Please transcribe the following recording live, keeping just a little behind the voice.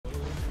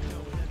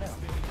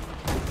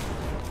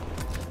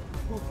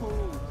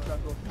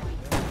go.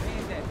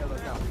 Man, that hell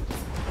out. You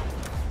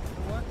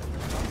know what?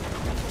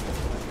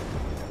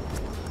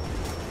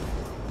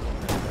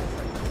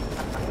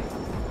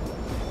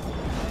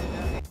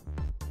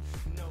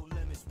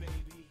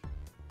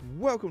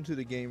 Welcome to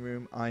the game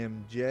room. I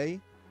am Jay,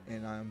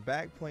 and I'm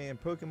back playing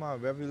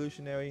Pokemon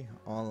Revolutionary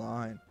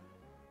Online.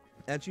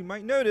 As you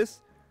might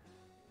notice,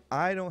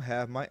 I don't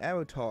have my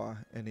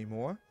avatar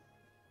anymore.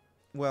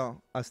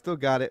 Well, I still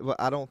got it, but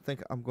I don't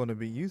think I'm going to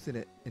be using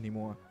it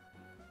anymore.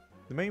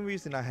 The main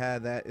reason I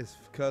had that is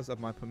because of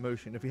my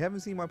promotion. If you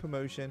haven't seen my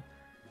promotion,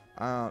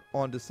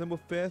 on December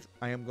 5th,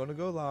 I am going to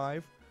go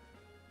live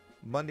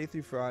Monday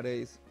through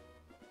Fridays.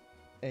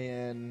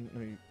 And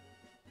let me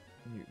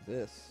mute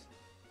this.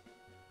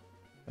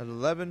 At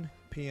 11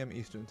 p.m.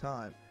 Eastern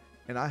Time.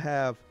 And I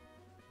have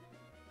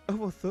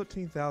over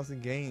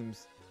 13,000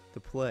 games to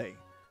play.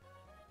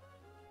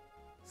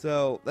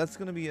 So that's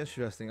going to be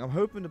interesting. I'm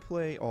hoping to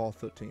play all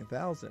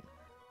 13,000.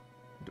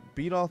 To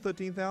beat all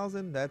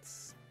 13,000,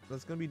 that's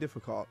going to be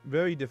difficult.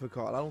 Very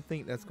difficult. I don't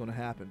think that's going to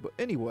happen. But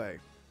anyway.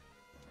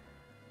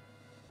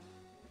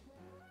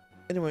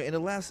 In the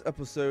last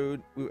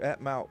episode, we were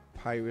at Mount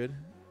Pirate.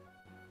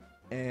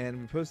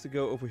 And we're supposed to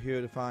go over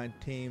here to find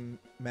Team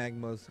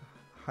Magma's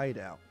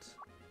hideout.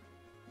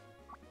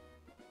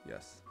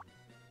 Yes.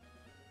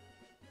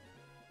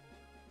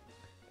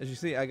 As you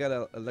see, I got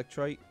an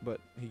Electrite,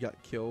 but he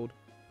got killed.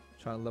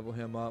 Trying to level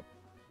him up.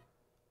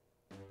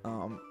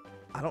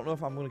 I don't know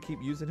if I'm going to keep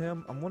using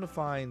him. I'm going to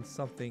find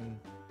something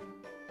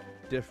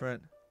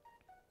different.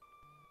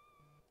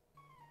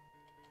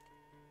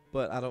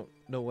 But I don't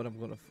know what I'm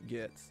going to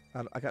get.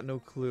 I got no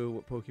clue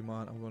what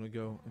Pokemon I'm going to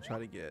go and try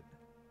to get.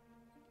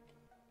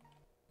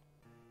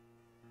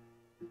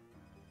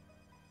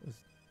 Is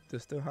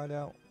this their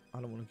hideout?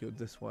 I don't want to go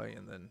this way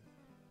and then...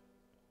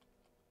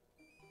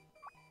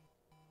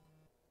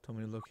 Tell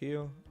me to look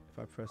here. If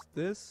I press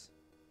this...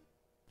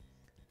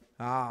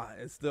 Ah,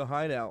 it's the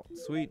hideout.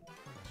 Sweet.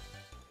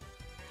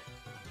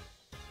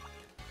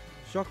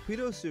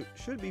 Sharkpedo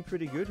should be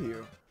pretty good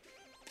here.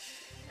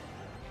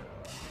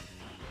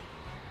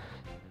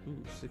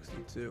 Ooh,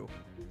 62.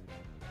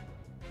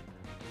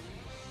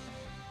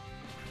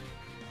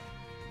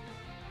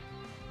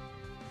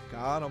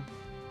 Got him.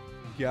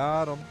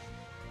 Got him.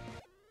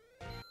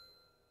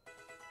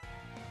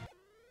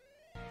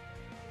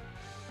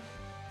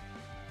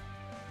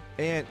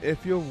 And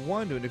if you're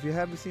wondering, if you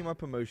haven't seen my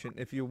promotion,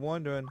 if you're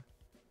wondering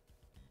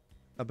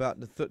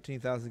about the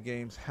 13,000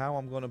 games, how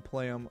I'm going to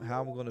play them,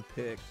 how I'm going to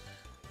pick,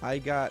 I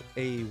got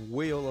a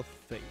Wheel of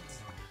Fate.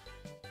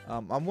 I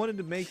wanted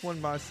to make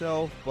one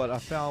myself, but I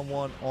found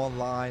one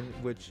online,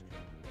 which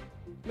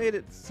made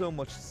it so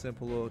much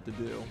simpler to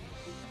do.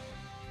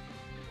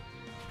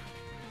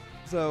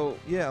 So,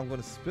 yeah, I'm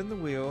going to spin the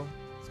wheel.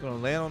 It's going to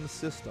land on the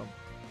system.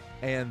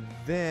 And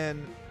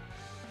then,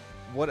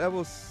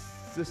 whatever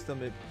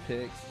system it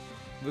picks,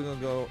 we're going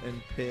to go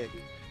and pick.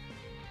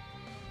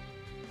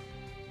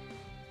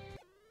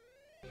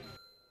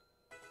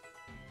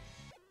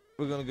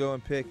 We're going to go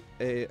and pick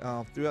a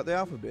throughout the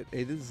alphabet,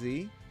 A to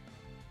Z.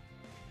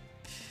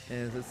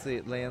 And let's say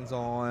it lands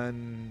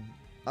on,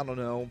 I don't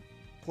know,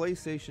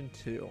 PlayStation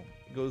 2.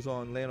 It goes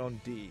on, land on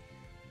D.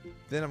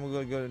 Then I'm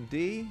going to go to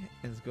D,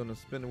 and it's going to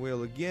spin the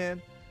wheel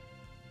again.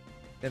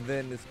 And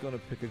then it's going to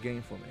pick a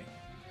game for me.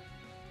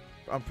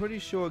 I'm pretty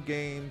sure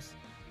games,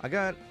 I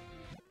got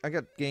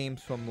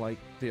games from like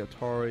the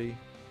Atari.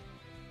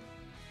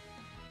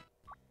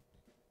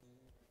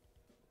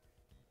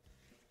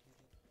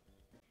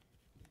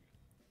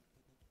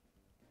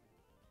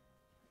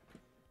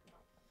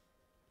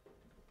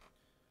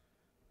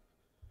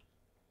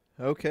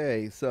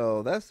 Okay,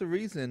 so that's the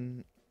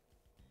reason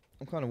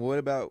I'm kind of worried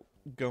about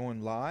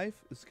going live,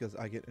 is because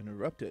I get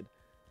interrupted.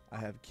 I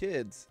have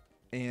kids,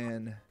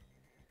 and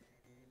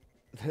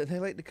they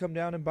like to come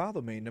down and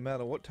bother me no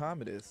matter what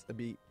time it is. It'd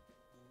be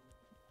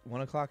 1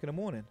 o'clock in the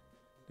morning.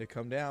 They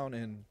come down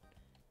and...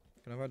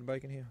 Can I ride the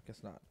bike in here?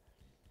 Guess not.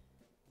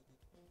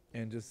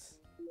 And just...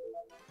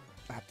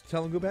 I have to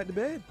tell them to go back to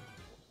bed.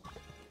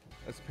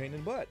 That's a pain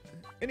in the butt.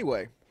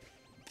 Anyway.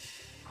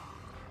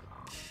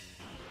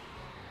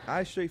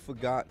 I straight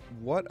forgot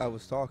what I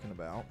was talking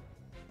about.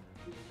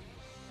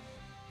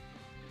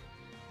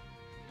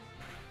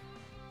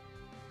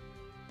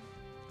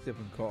 See if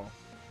we can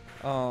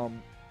call.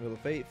 Wheel of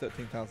Fate,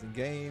 13,000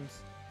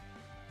 games.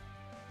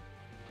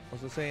 I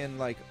was saying,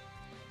 like...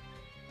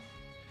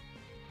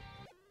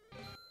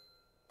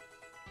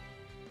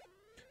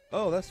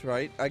 Oh, that's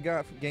right. I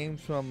got games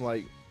from,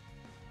 like...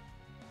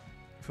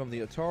 From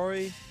the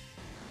Atari.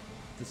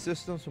 The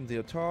systems from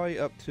the Atari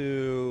up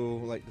to,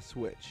 like, the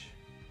Switch.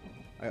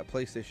 I got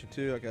PlayStation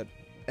 2. I got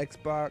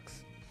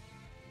Xbox.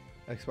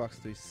 Xbox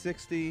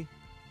 360.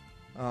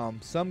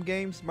 Some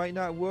games might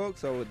not work,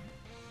 so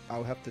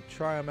I'll have to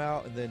try them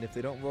out. And then if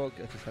they don't work,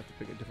 I just have to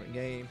pick a different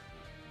game.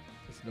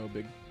 It's no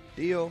big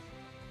deal.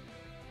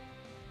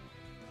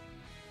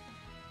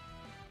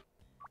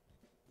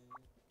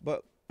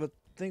 But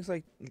things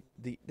like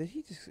did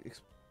he just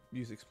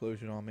use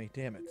explosion on me?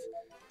 Damn it.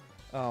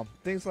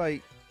 Things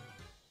like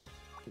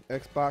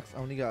Xbox, I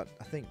only got,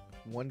 I think,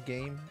 one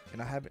game,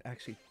 and I haven't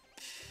actually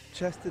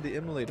tested the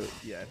emulator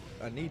yet.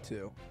 I need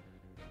to.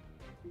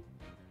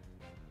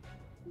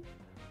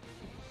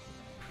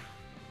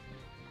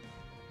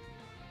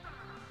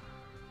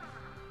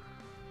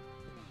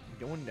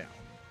 Going down.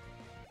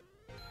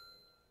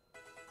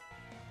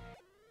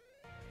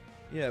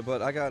 Yeah,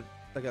 but I got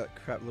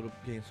crap little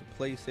games for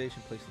PlayStation,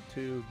 PlayStation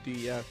 2,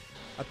 DS.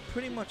 I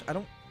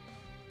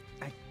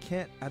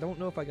don't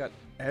know if I got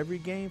every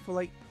game for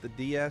like the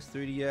DS,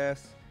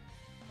 3DS.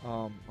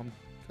 I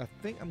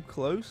think I'm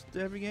close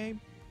to every game.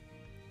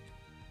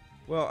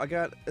 Well, I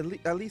got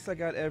at least I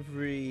got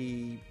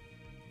every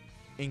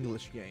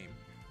English game.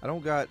 I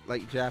don't got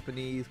like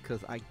Japanese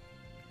because I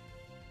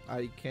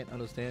can't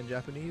understand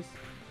Japanese.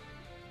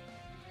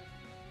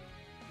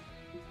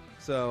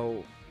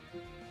 So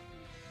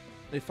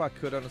if I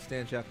could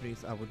understand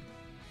Japanese, I would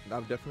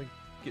definitely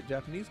get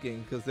Japanese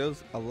games, because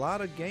there's a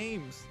lot of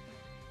games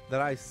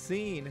that I've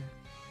seen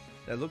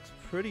that looks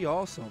pretty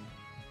awesome,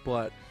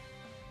 but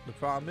the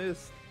problem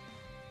is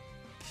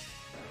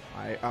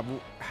I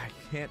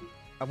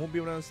won't be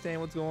able to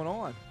understand what's going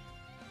on.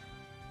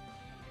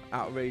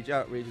 Outrage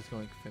is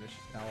going to finish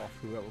now off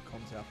whoever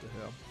comes after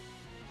him.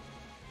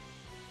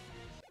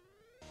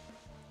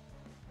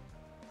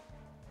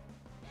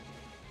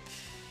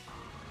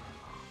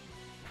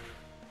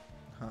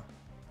 Huh.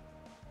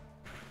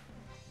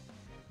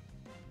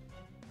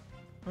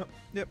 Oh,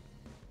 yep.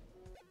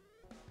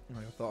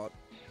 Like I thought.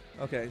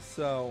 Okay,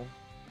 so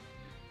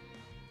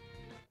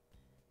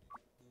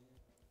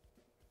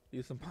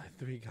using my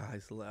 3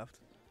 guys left.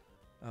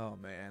 Oh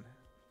man.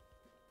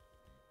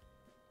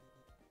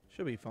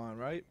 Should be fine,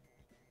 right?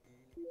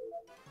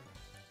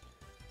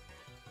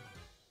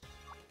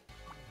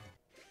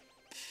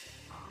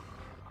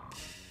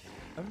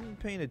 I haven't been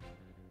paying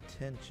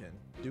attention.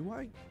 Do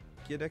I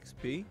get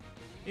XP?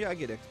 Yeah, I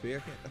get XP.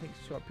 I think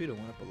Sharpedo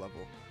went up a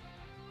level.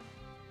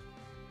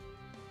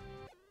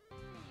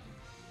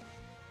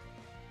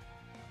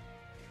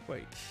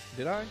 Wait,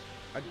 did I?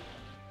 I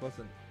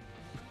wasn't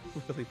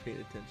really paying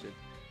attention.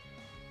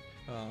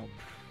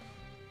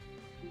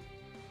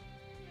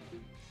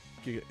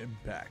 Giga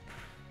Impact.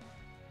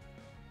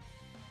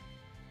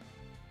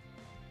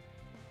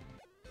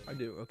 I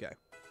do, okay.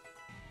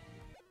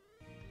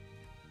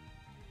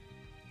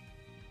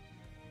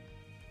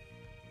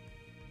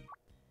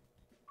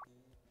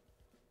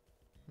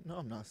 No,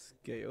 I'm not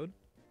scared.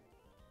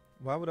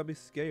 Why would I be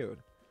scared?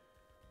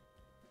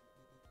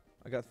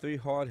 I got 3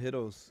 hard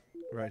hitters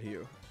right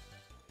here.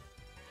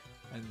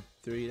 And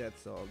 3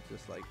 that's all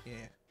just like,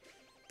 yeah.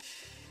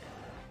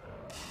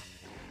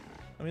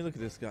 I mean, look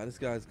at this guy. This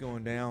guy's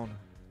going down.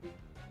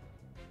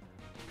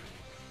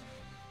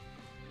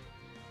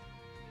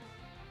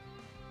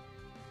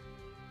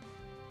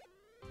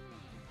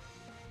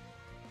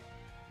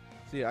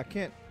 See, I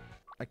can't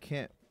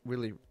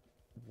really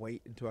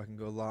wait until I can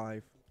go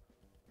live.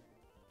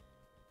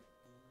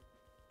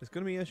 It's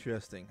gonna be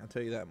interesting, I'll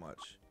tell you that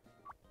much.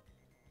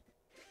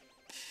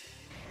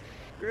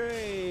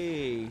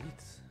 Great!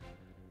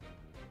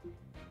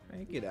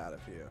 Man, get out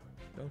of here.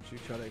 Don't you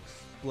try to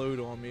explode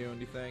on me or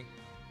anything.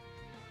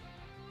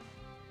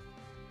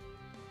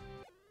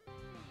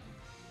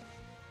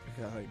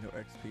 I got like no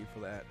XP for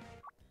that.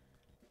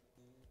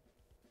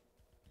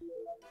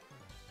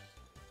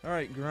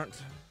 Alright,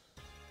 Grunt.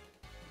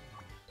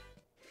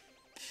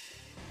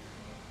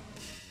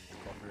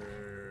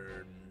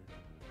 Coffin.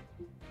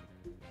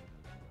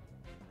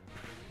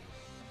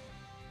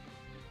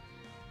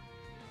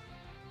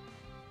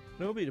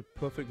 That would be the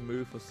perfect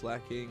move for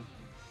slacking.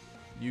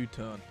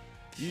 U-turn.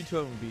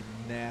 U-turn would be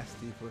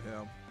nasty for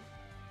him.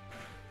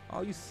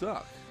 Oh, you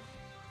suck.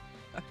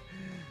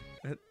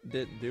 That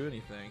didn't do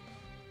anything.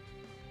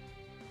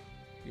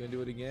 You gonna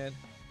do it again?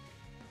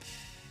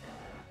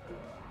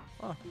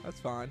 Oh, that's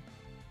fine.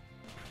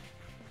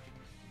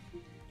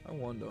 I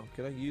wonder,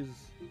 can I use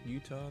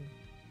U-turn?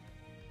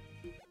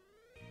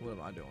 What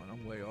am I doing?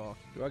 I'm way off.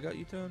 Do I got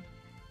U-turn?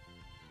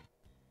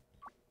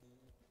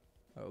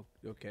 Oh,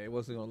 okay. It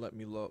wasn't gonna let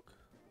me look.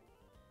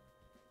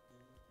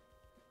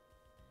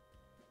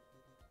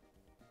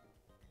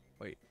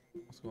 Wait,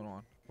 what's going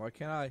on? Why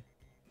can't I?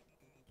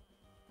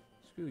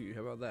 Screw you.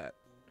 How about that?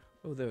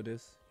 Oh, there it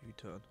is.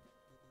 U-turn.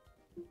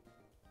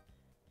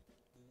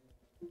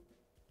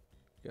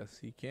 Guess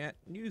he can't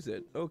use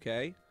it.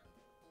 Okay.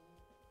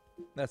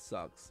 That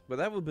sucks. But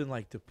that would have been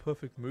like the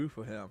perfect move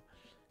for him.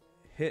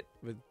 Hit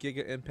with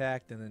Giga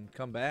Impact and then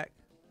come back.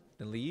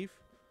 Then leave.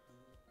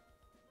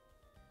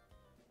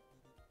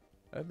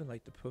 That would have been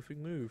like the perfect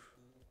move.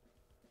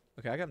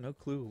 Okay, I got no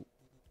clue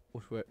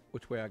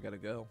which way I gotta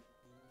go.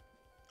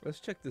 Let's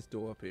check this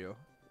door up here.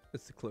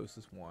 It's the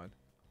closest one.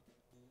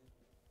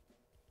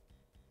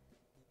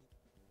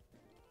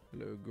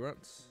 Hello,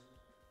 grunts.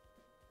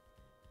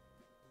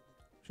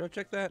 Should I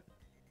check that?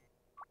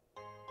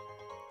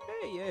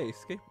 Hey, yay,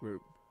 escape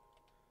route.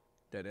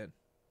 Dead end.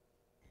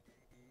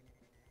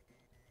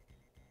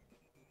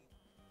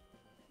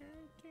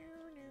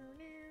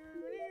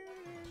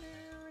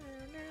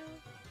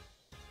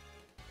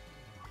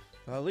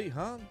 Ali,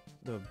 huh?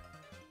 The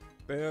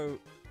bear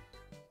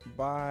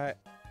by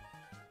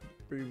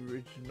the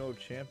original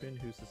champion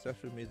who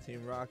successfully made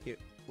Team Rocket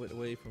went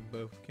away from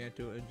both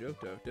Kanto and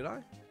Johto. Did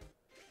I?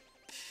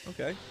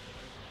 Okay.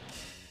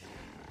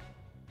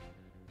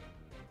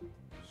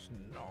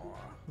 Snore.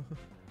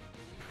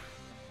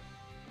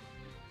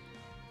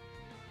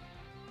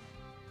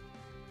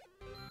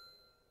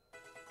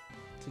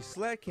 See,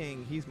 Sled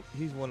King,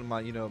 he's one of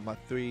my, my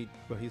three,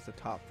 but he's the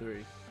top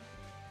three.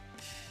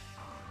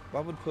 I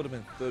would put him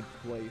in third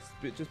place,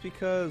 but just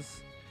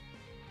because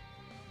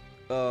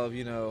of,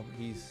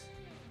 he's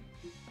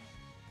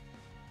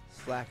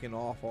slacking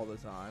off all the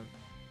time.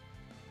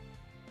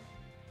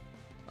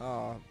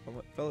 I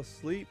fell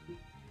asleep.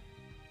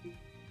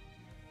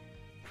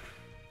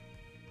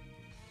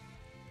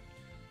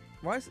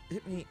 Why is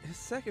it me? His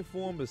second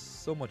form is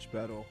so much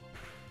better.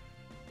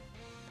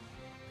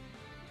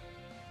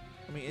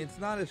 I mean, it's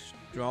not as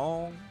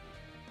strong,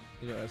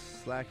 as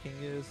Slacking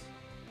is.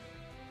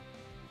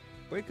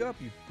 Wake up,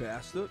 you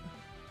bastard.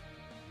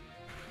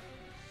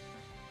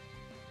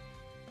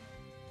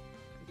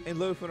 And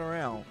loafing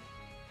around.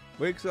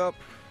 Wakes up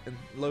and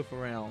loaf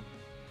around.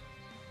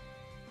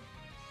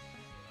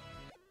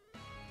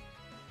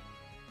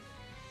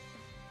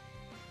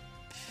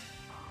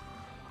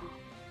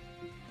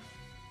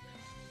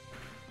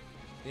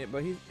 Yeah,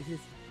 but he's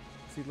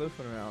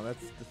loafing around.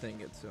 That's the thing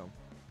gets him.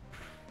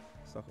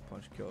 Sucker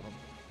Punch killed him.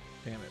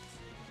 Damn it.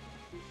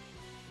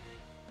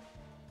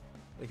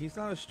 Like, he's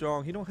not as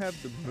strong. He don't have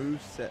the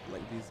move set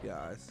like these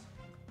guys.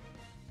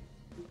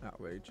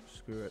 Outrage.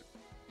 Screw it.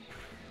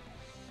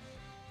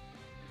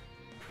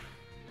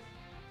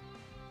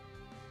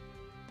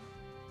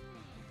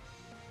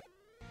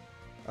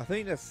 I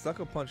think that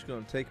Sucker Punch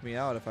gonna take me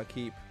out if I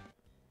keep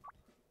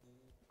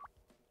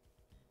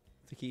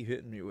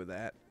hitting me with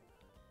that.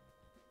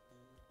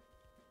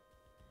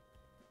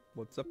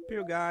 What's up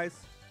here, guys?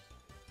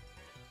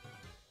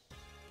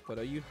 What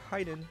are you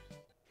hiding?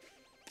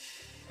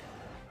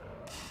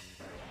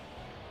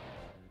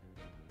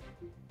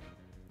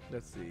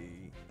 Let's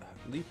see.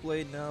 Leaf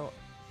Blade, no.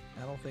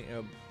 I don't think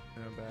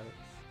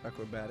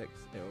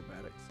acrobatics,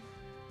 aerobatics.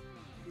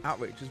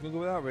 Outrage, just gonna go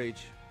with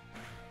Outrage.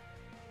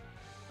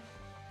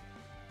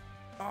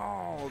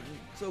 Oh,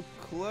 so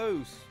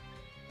close.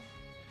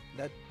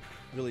 That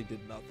really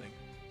did nothing.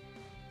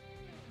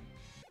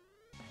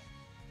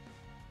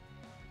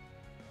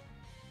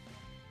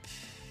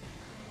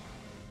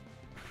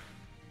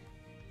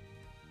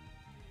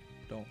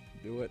 Don't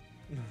do it.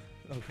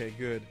 Okay,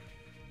 good.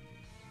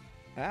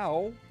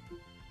 Ow.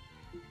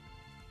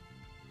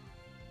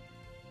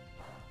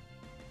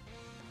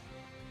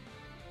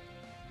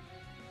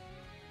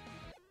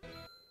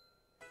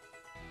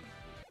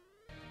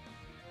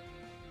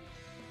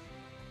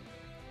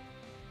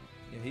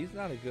 Yeah, he's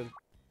not a good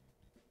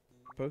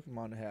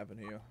Pokemon to have in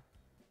here.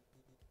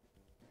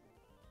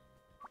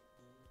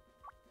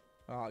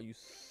 Oh, you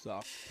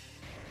suck.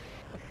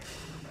 You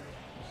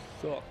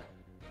suck.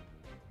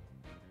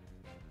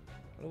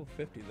 Level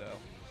 50 though.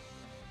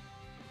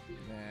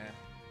 Nah.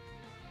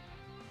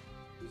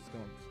 Just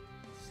gonna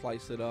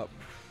slice it up.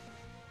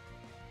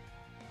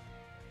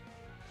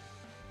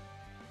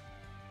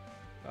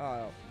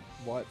 Oh,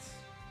 what?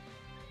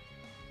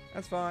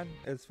 That's fine.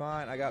 It's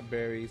fine. I got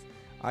berries.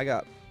 I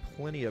got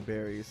plenty of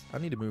berries. I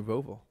need to move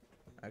over.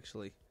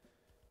 Actually,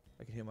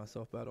 I can hear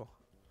myself better.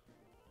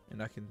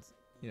 And I can,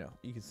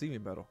 you can see me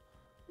better.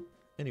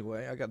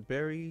 Anyway, I got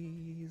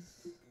berries.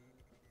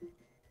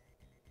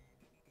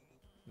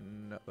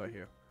 No, right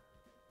here.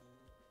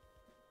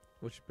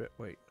 Which bit?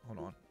 Wait, hold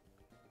on.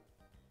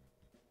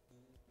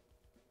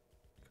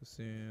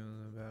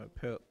 Consume about a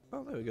pill.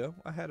 Oh, there we go.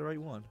 I had the right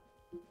one.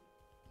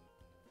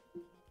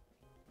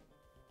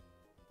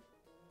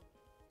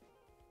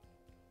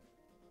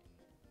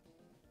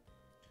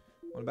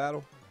 Want a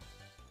battle?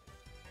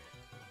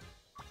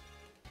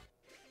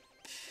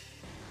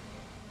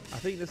 I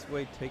think this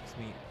way takes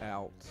me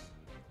out.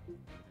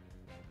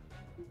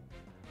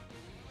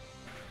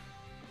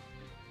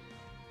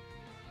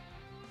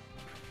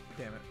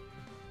 Damn it.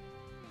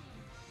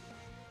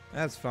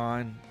 That's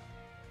fine.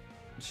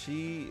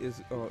 She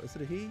is. Oh, is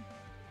it a he?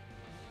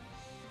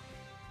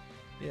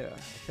 Yeah,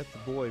 I kept the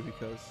boy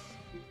because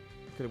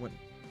it could have went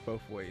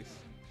both ways.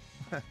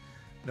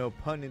 No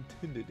pun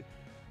intended.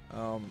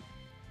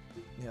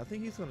 Yeah, I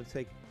think he's gonna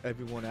take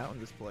everyone out in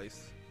this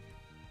place.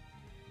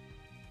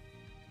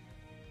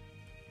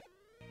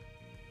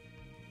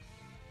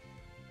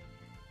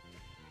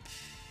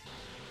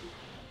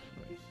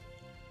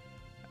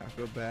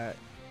 Acrobat.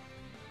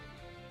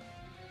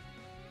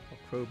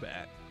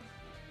 Acrobat.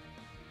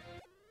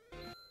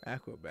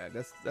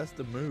 Aquabat. That's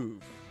the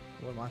move.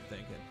 What am I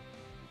thinking?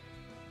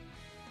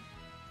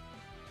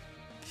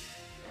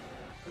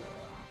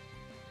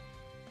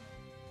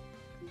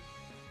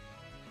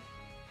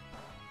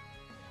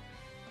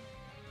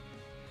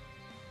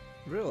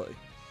 Really?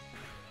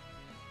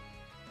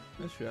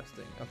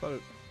 Interesting. I thought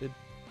it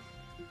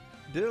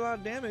did a lot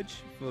of damage,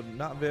 but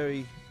not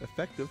very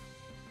effective.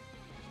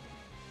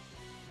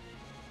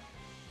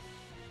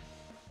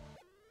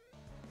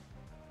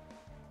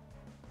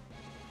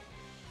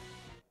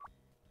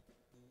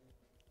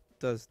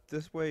 Does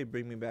this way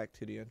bring me back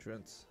to the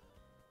entrance?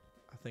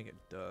 I think it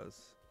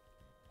does.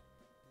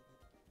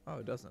 Oh,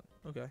 it doesn't.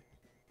 Okay.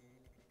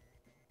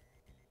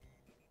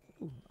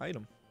 Ooh,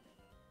 item.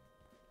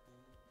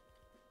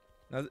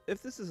 Now,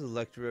 if this is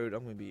Electrode,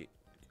 I'm going to be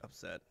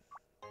upset.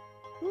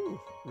 Ooh,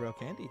 real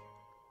candy.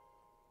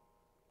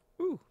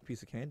 Ooh,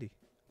 piece of candy.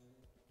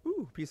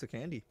 Ooh, piece of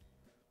candy.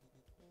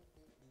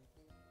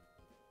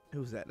 Who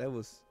was that? That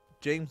was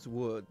James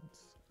Woods.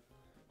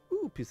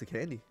 Ooh, piece of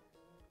candy.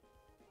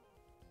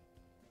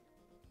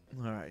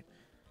 Alright.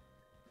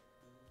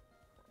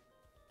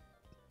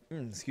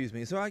 Excuse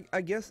me. So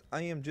I guess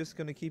I am just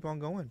going to keep on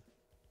going.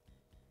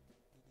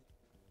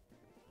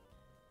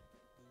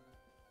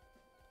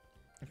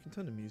 I can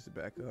turn the music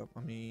back up.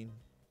 I mean...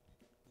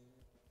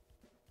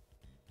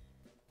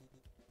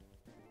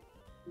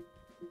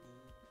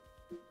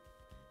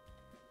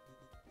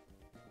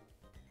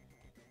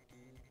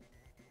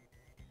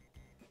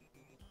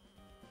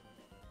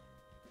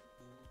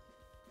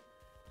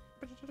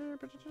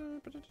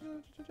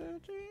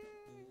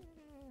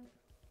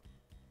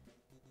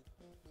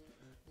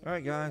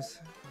 Alright, guys.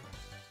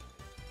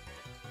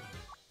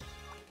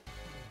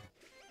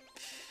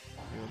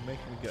 You're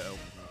making me go.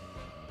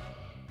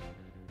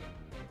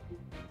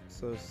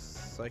 So,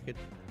 Psychic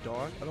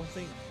Dark? I don't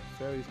think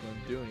Fairy's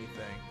gonna do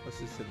anything. Let's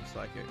just hit him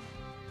Psychic.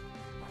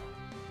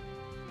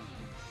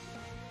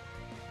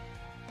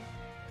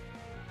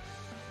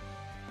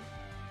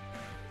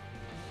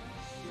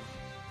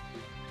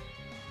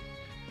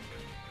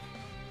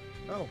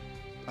 Oh,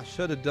 I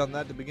should have done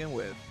that to begin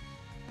with.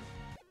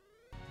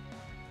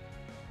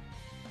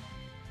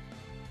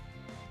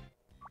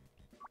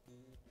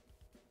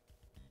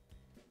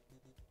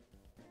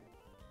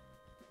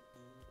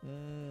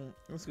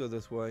 Let's go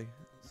this way.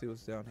 See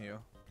what's down here.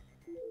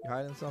 You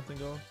hiding something,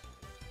 girl?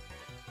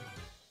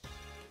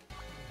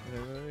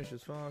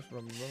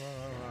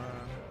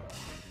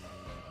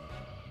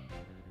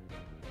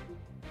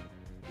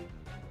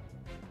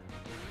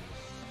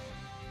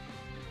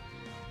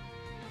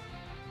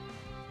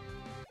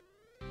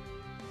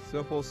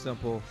 Simple,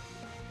 simple.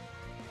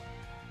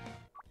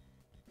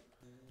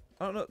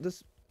 I don't know,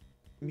 this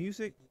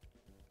music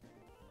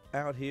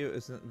out here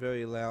isn't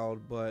very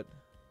loud, but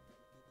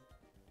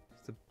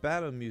the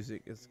battle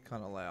music is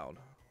kind of loud.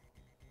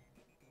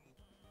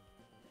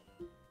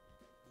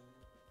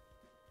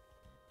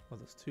 Well,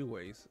 there's two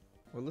ways.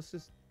 Well,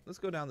 let's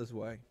go down this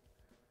way.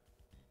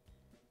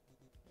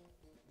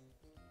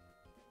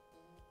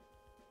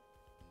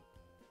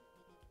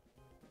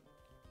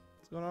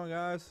 What's going on,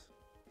 guys?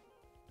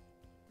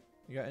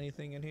 You got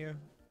anything in here?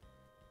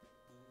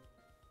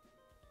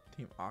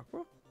 Team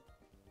Aqua?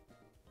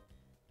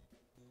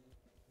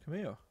 Come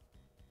here. I'm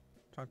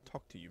trying to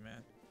talk to you,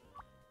 man.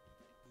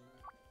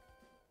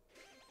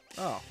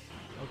 Oh,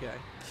 okay.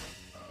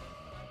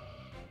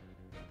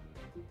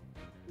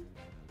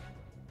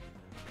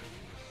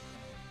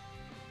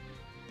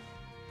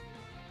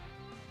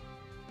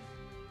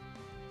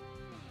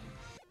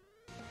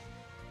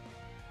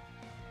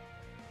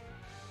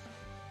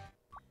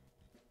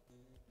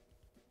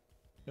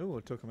 Oh,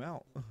 it took him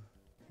out.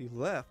 He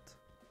left.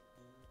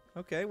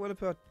 Okay, what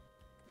about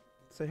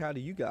say hi to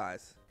you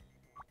guys?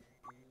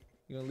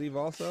 You gonna leave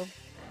also?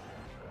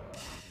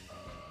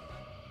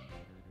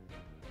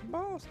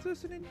 Boss, this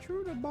is an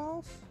intruder,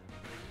 boss.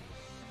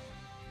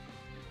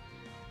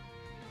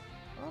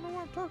 I don't know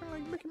why I'm talking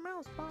like Mickey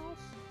Mouse, boss.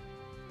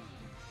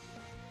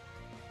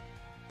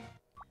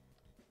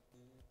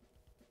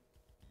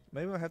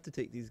 Maybe I'll have to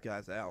take these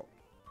guys out.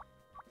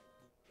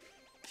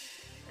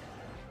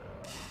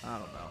 I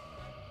don't know.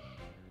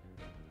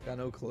 Got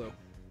no clue.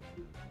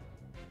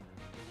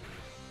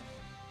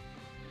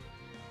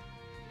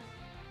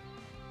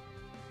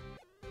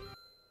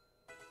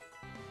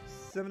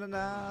 Seven and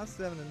nine.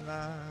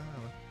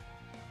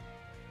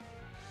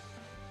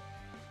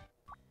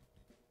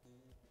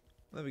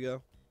 There we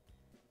go.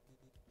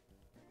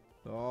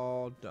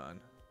 All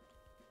done.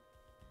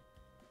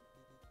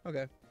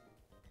 Okay.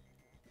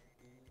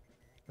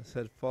 Let's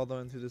head farther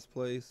into this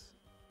place.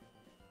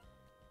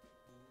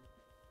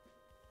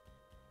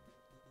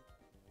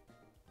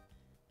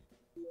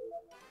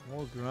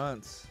 More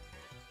grunts.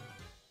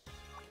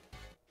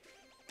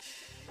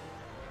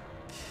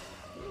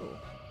 Ooh.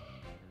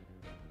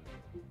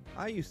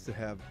 I used to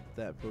have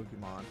that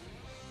Pokemon.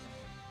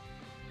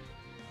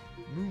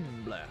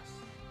 Moonblast.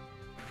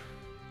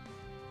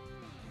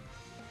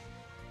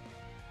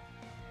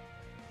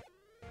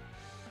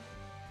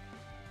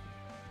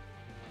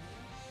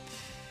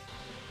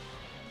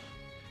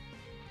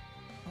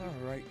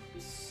 Alright,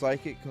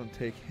 Psychic gonna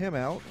take him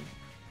out.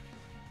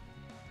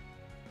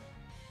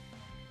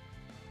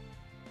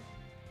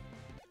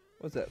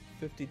 What's that,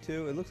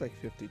 52? It looks like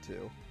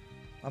 52.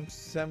 I'm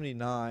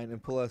 79,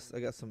 and plus I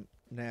got some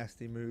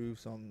nasty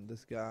moves on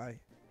this guy.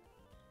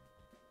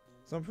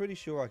 So I'm pretty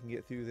sure I can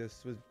get through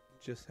this with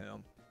just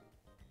him.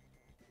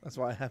 That's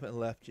why I haven't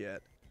left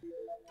yet.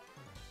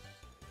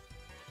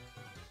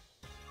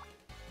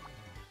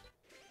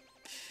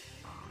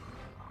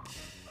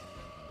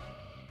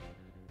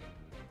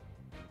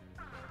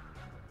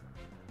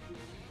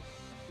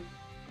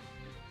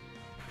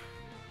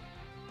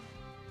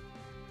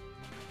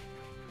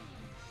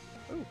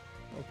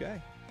 Okay.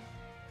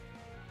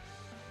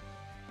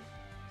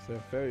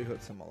 So fairy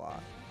hurts him a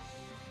lot.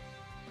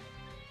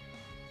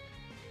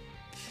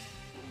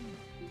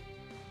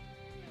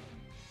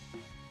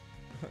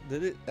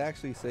 Did it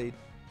actually say?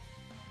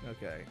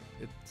 Okay,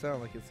 it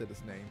sounded like it said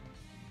his name.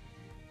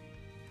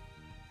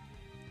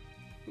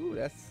 Ooh,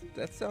 that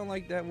sounded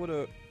like that would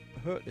have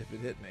hurt if it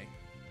hit me.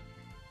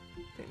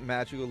 I think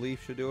Magical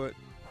Leaf should do it.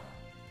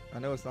 I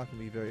know it's not going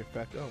to be very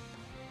effective. Oh.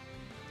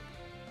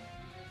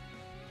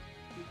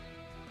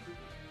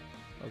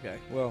 Okay,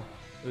 well,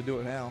 we'll do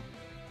it now.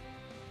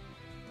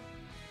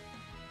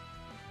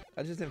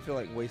 I just didn't feel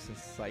like wasting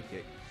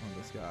Psychic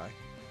on this guy.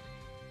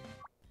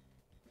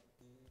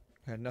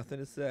 I had nothing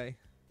to say.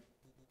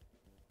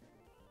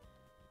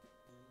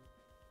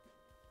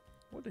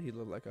 What did he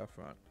look like up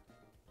front?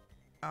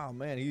 Oh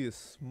man, he is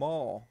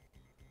small.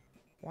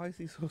 Why is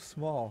he so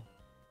small?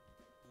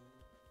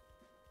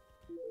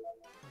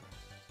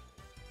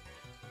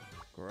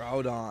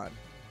 Groudon.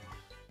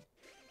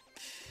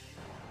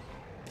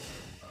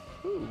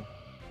 Ooh.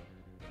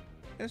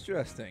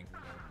 Interesting.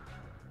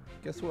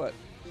 Guess what?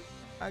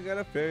 I got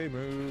a fairy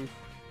move.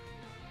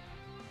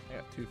 I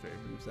got 2 fairy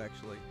moves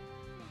actually.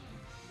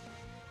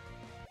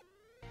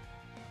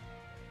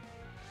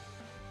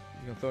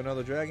 You gonna throw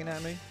another dragon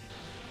at me?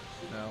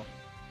 No.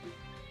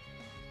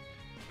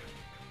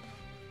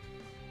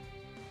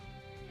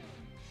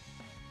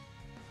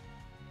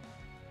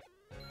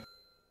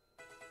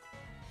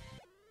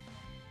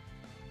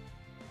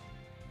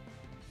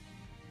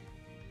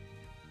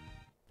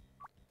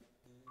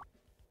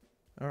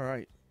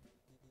 Alright.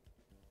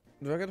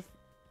 Do I gotta...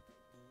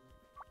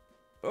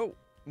 Oh!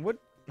 What?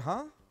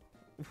 Huh?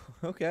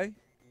 Okay.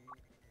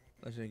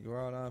 Legendary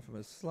Groudon from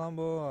his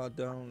slumber. I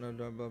don't know.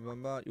 Blah, blah,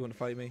 blah. You wanna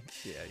fight me?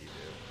 Yeah, you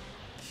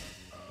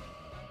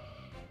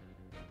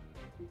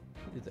do.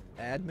 You're the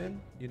admin?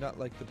 You're not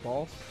like the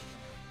boss?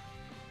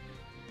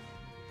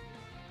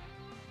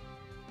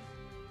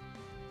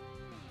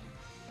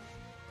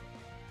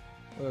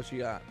 What else you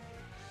got?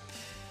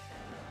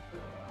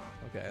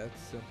 Okay,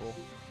 that's simple.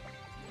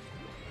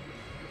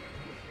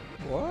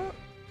 What?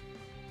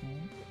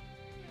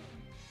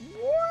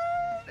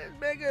 What? It's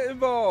Mega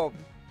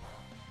Evolved!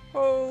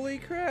 Holy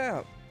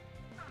crap!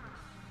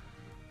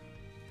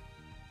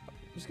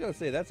 Just gotta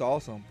say, that's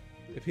awesome.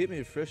 If he hit me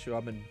with official,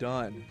 I've been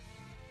done.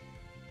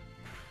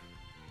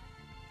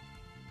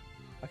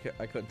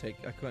 I couldn't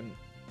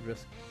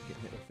risk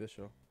getting hit with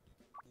official.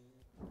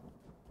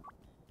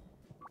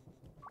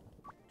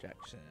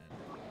 Jackson.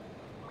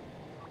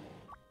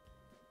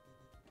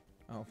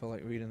 I don't feel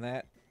like reading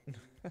that.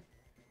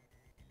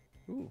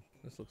 Ooh,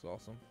 this looks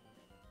awesome.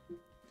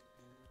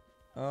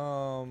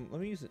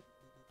 Let me use it.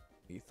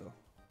 Ether.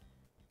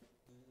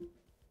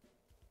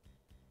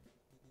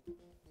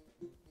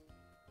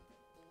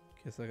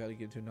 Guess I gotta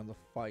get into another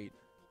fight.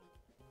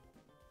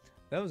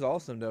 That was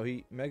awesome though.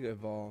 He Mega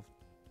Evolved.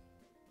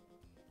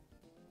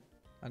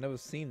 I never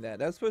seen that.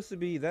 That's supposed to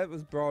be. That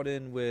was brought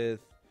in with.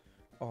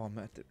 Oh, I'm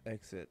at the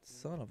exit.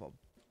 Son of a. I'm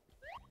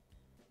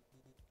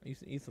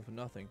using Ether for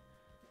nothing.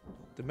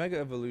 The Mega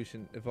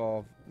Evolution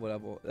evolved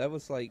whatever. That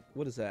was like,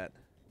 what is that?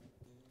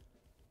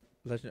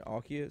 Legend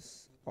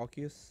Arceus?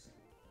 Arceus?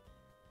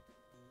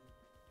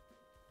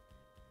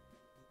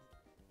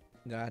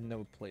 Nah, I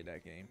never played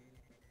that game.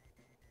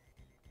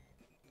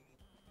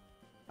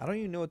 I don't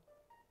even know what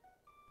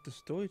the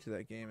story to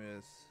that game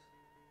is.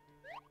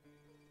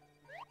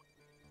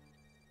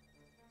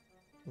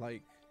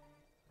 Like,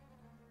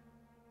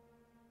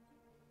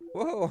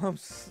 whoa! I'm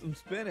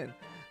spinning.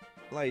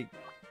 Like,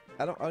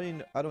 I don't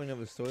even know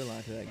the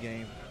storyline to that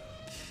game.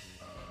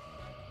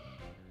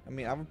 I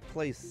mean, I would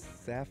play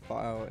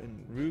Sapphire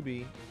and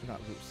Ruby,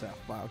 not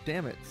Sapphire.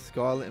 Damn it,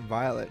 Scarlet and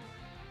Violet.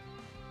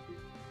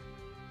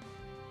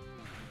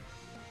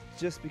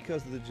 Just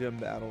because of the gym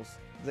battles.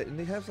 And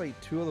they have like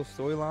 2 other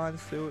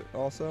storylines to it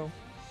also.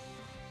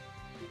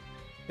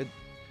 It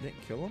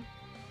didn't kill him?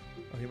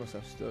 Oh, he must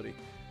have sturdy.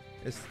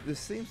 This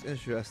seems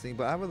interesting,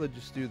 but I'd rather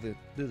just do the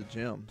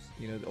gyms,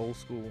 you know, the old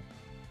school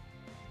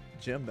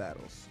gym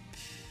battles.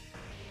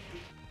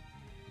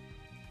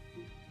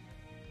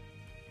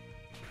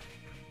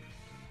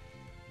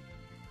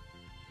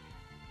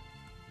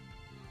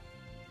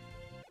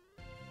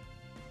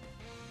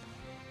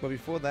 But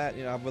before that,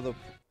 you know,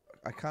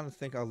 I kind of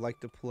think I'd like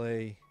to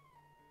play,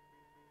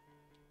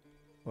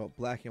 well,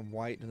 Black and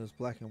White, and there's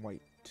Black and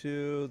White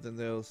 2, then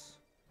there's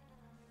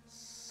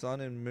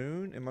Sun and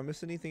Moon. Am I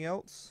missing anything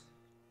else?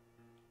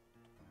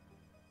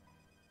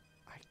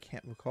 I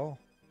can't recall.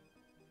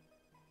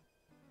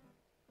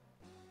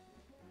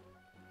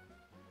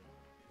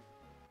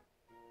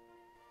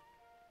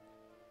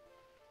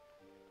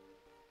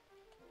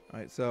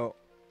 Alright, so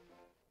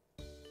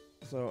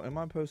am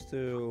I supposed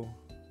to...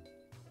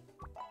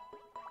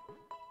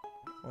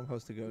 Where am I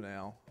supposed to go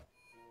now?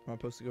 Am I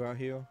supposed to go out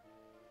here?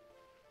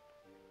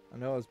 I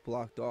know I was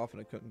blocked off and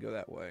I couldn't go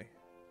that way.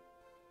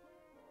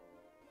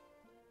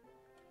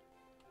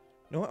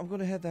 You know what? I'm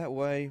going to head that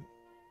way.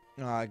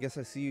 I guess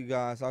I see you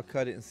guys. I'll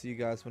cut it and see you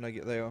guys when I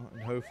get there.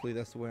 And hopefully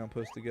that's the way I'm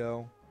supposed to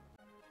go.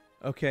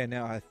 Okay,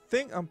 now I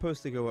think I'm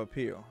supposed to go up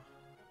here.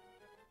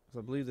 Because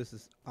I believe this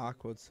is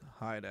Aqua's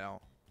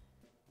hideout.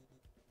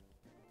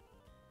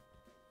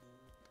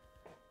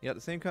 Yeah,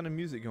 the same kind of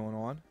music going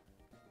on.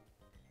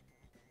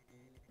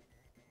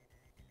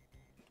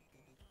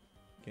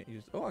 Can't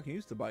use. Oh, I can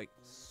use the bike.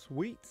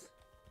 Sweet.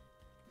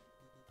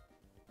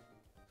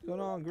 What's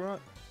going on,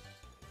 Grunt?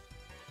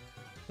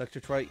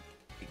 Electrotrite.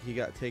 He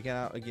got taken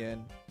out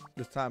again.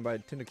 This time by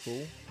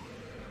Tentacool.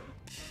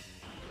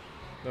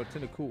 No,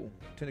 Tentacool.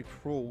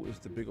 Tentacruel is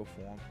the bigger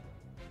form.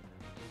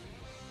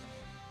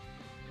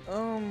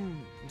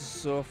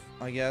 Surf,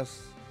 I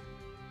guess.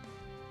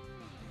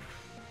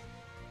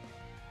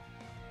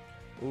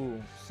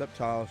 Ooh,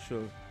 Sceptile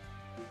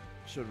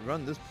should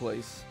run this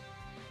place.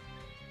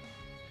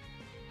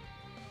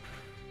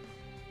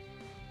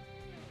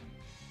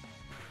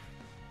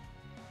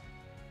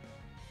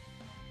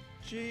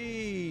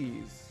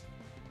 Jeez.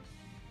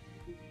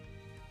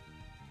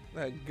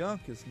 That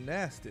gunk is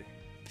nasty.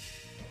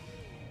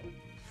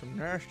 Some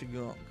nasty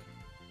gunk.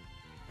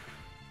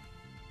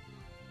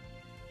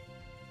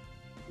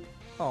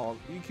 Oh,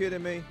 you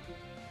kidding me?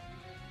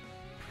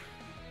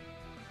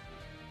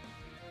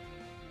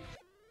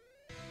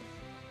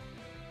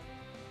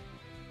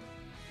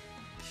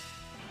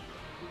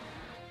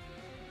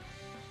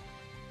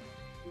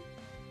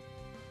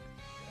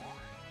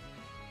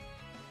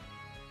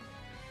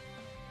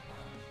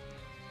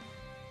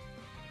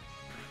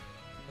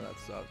 That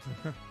sucked.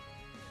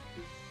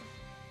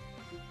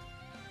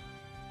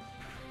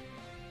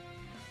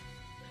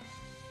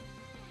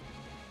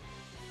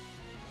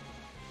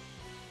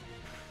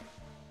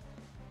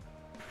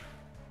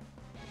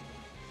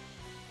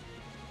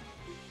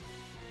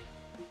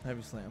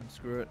 Heavy slam,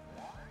 screw it.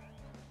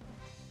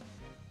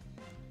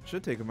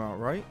 Should take him out,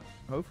 right?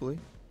 Hopefully.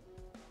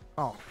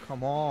 Oh,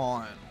 come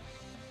on.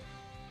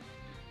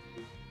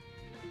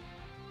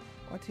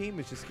 My team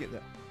is just getting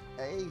the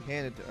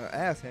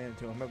ass handed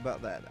to him. How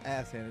about that?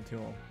 Ass handed to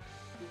him.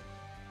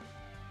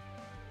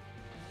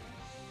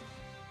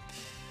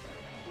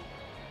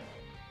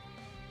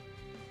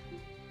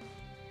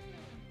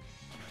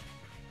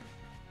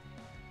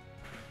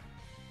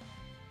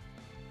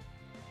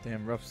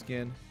 Damn rough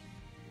skin.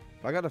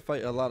 If I gotta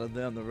fight a lot of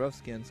them, the rough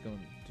skin's gonna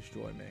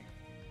destroy me.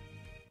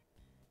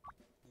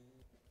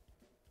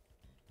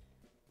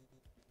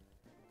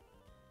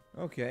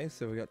 Okay,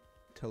 so we got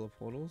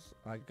teleportals.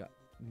 I got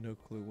no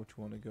clue which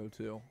one to go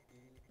to.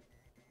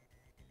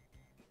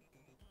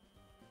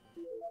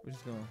 We're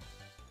just gonna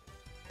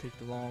take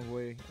the long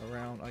way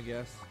around, I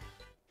guess.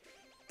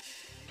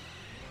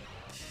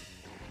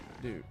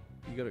 Dude,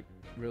 you gotta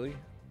really?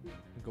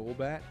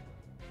 Golbat?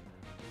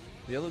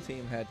 The other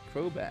team had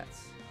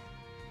Crobats.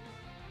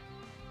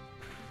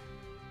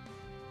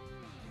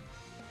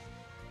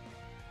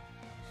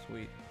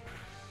 Sweet.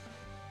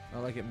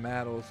 Not like it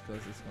matters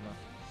because it's gonna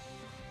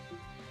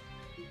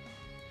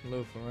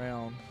loaf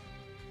around.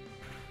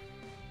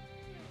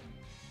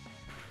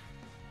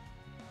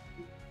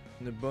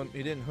 And the bun,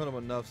 he didn't hit him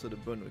enough so the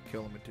bun would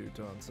kill him in 2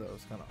 turns, so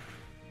it's kind of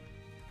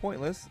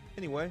pointless.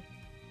 Anyway.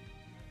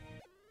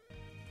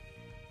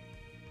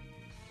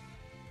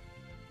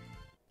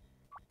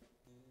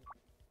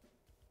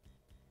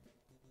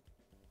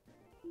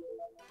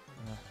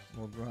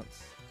 More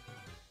grunts.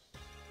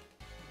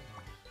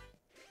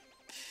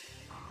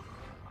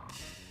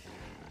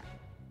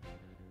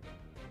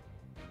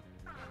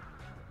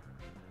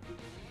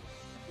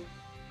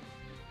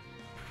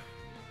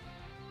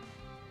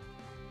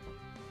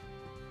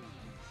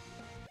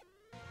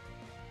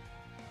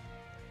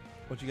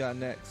 What you got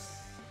next?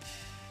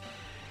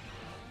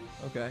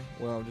 Okay,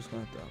 well, I'm just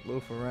gonna have to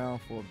loaf around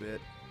for a bit.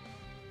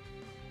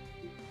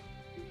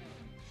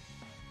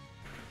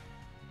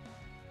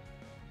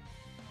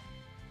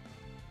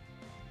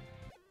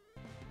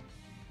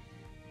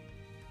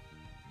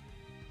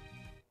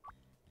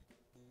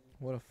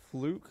 What a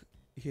fluke.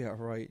 Yeah,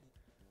 right.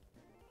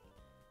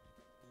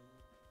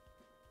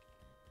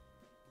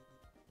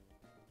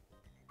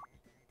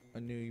 I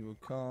knew you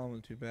would come,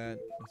 and too bad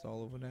it's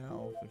all over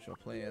now. Finish your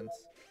plans.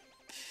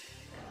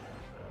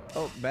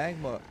 Oh,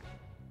 Magma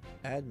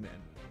admin.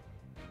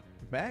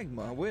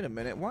 Magma? Wait a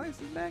minute. Why is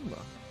this Magma?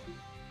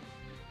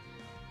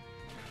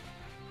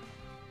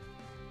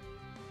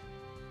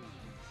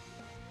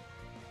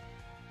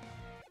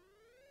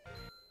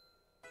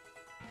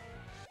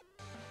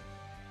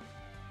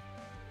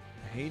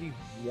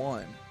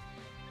 '81.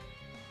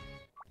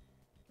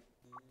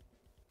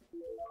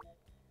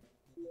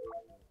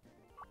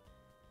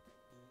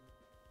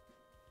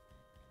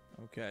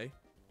 Okay.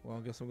 Well, I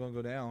guess I'm gonna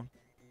go down.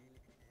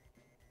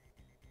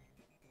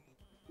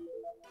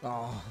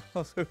 Oh, I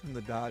was hoping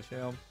to dodge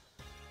him.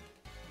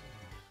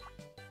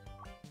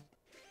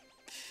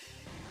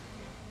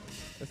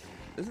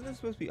 Isn't this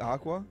supposed to be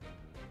Aqua?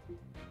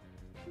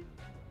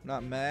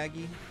 Not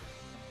Maggie?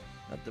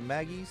 Not the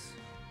Maggies?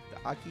 The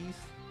Akis?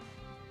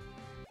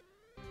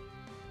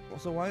 Well,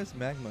 so why is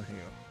Magma here?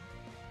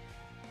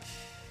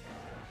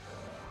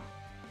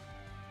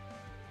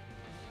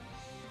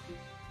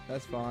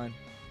 That's fine.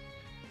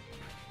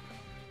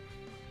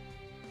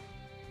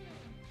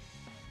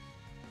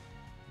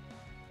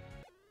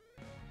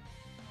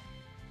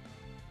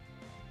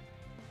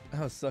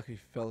 I was suck he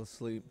fell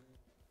asleep.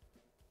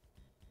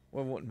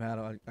 Well, it wouldn't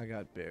matter. I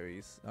got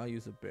berries. I'll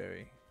use a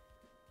berry.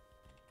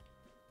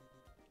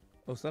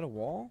 Oh, is that a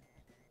wall?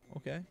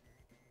 Okay.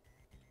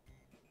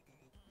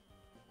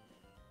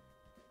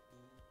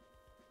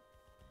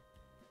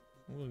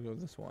 We'll go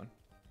this one.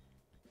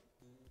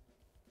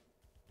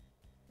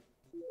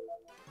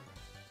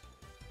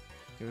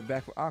 Give it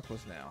back for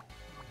Aquas now.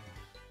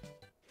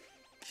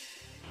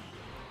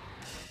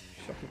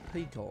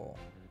 Chocolatito.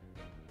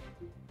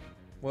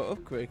 Well,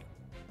 earthquake.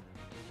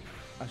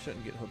 I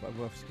shouldn't get hit by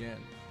rough skin.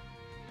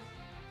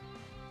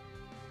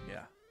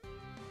 Yeah.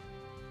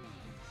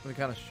 It'd be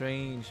kind of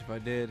strange if I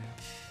did.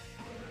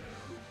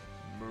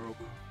 Broke.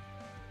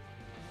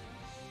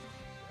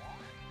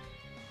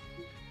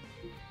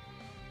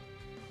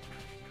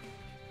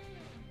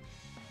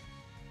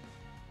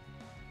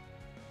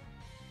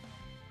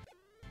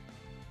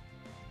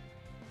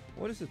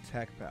 What is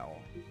attack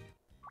power?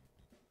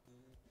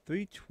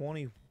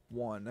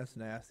 321. That's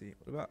nasty.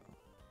 What about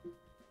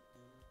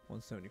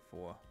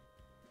 174?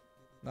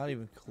 Not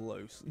even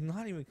close.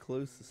 Not even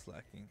close to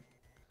slacking.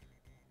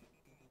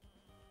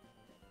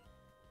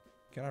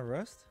 Can I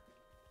rest?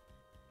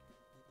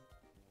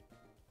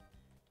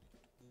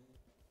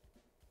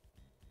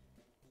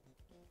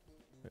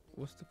 Wait,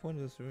 what's the point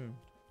of this room?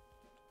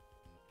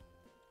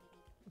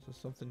 Is there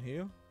something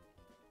here?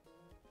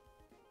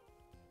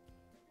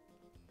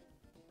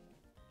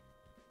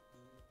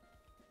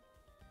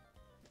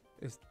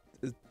 Is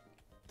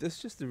this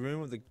just the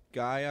room of the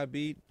guy I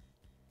beat?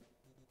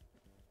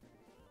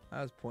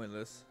 That was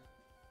pointless.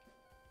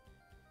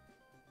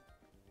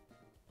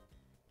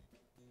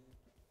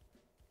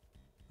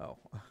 Oh.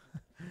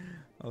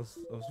 I was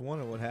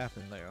wondering what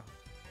happened there.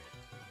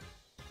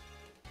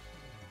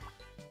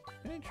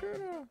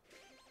 Intruder!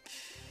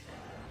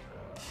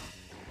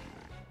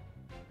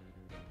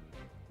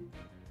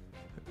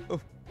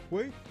 Oh,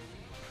 wait.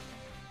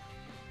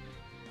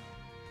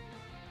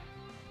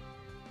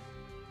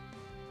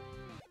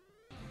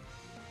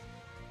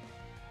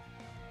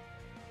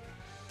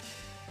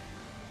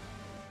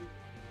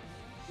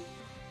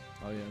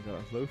 Oh yeah, I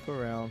gotta loaf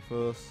around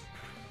first.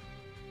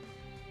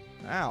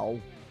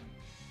 Ow!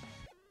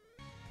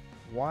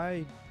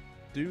 Why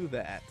do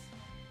that?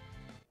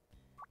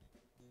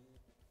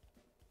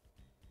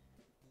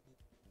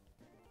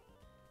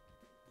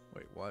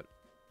 Wait, what?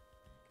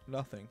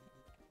 Nothing.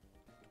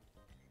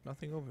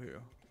 Nothing over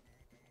here.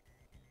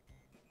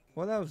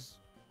 Well, that was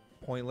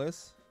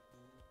pointless.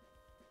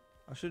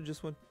 I should have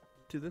just went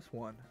to this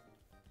one.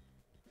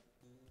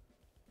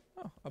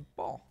 Oh, a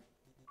ball.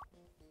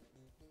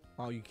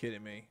 Oh, you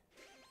kidding me?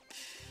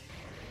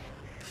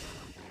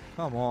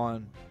 Come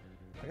on.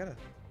 I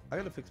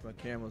gotta fix my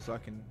camera so I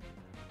can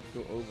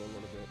go over a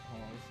little bit.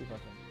 Hold on, let's see if I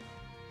can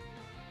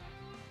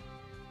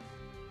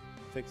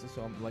fix it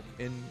so I'm like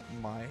in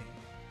my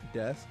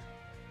desk,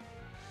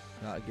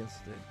 not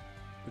against the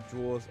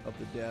drawers of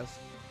the desk.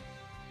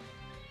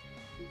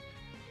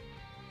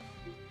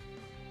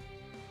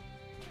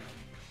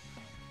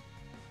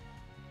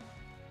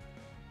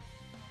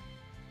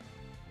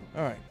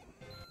 All right.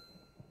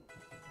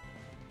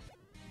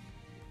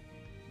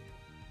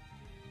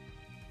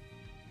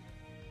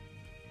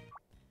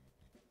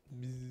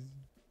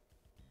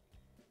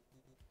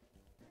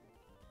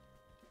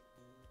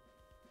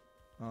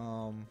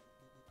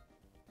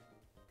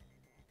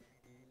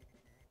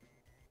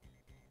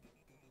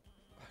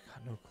 I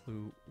got no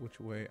clue which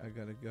way I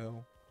gotta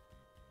go.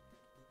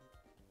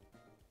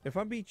 If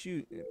I beat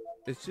you,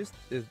 it's just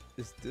is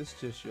this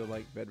just your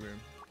like bedroom?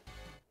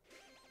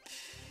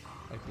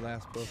 Like the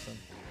last person.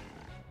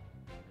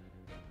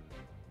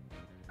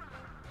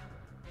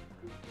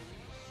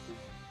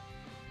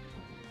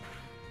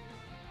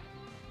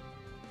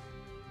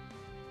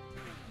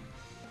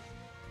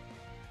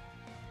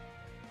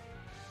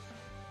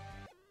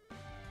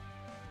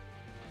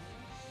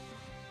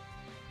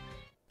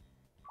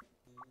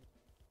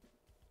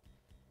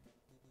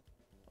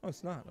 Oh,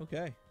 it's not.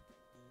 Okay.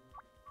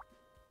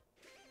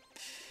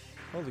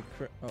 Holy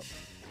crap. Oh,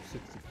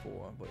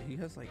 64. But he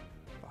has like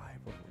 5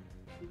 of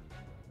them.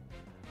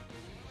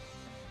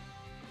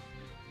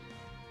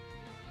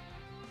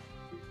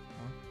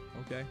 Huh?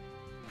 Okay.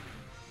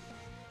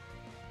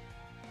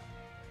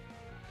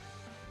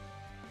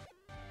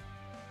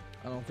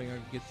 I don't think I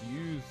get to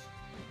use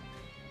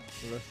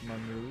the rest of my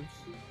moves.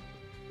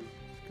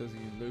 Because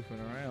he's looping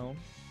around.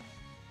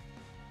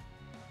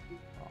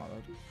 Oh,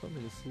 that put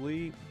me to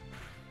sleep.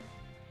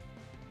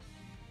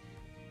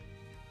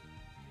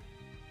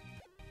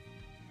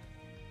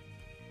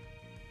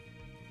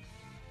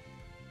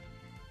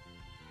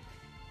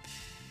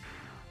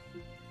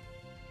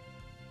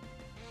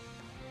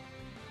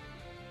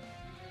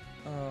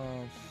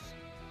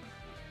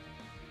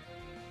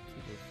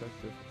 Super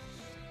effective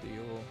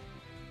steal.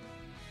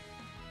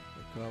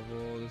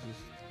 Recover. This is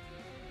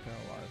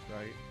paralyzed,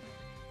 right?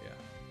 Yeah.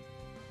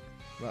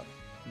 But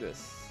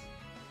this.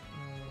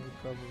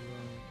 Recover.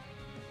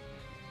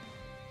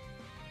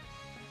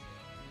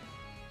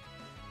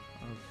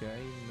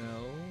 Okay, no,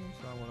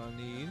 it's not what I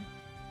need.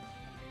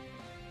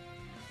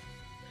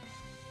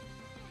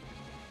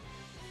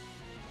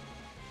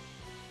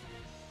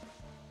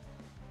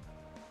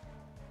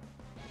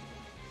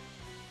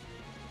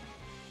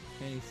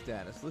 any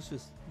status. Let's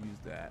just use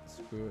that.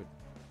 Screw it.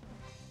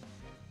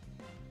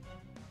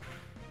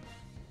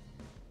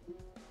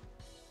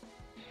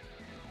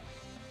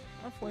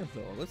 My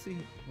flamethrower. Let's see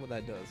what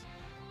that does.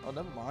 Oh,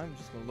 never mind. I'm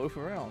just gonna loaf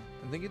around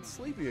and then get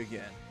sleepy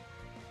again.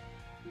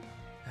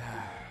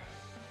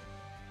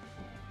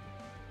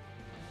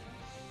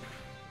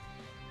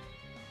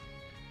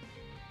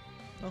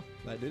 Oh,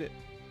 that did it.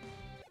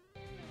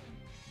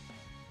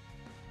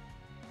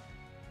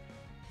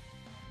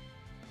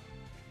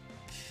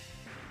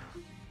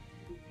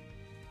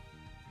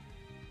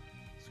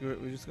 Screw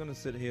it. We're just gonna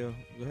sit here.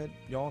 Go ahead,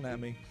 yawn at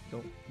me.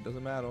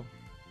 Doesn't matter.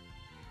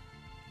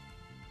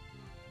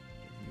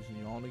 Using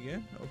yawn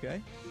again.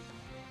 Okay.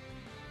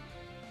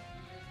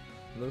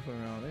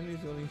 Loafing around. Enemies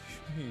only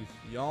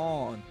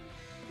yawn.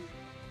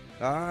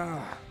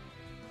 Ah.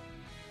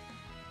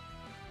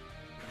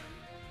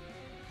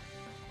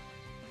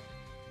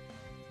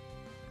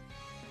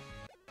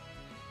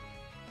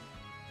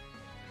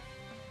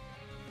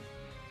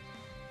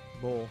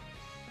 Bull.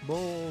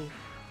 Bullshit.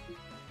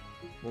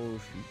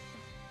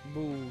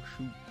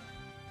 Bullshit.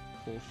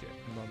 Bullshit.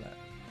 How about that?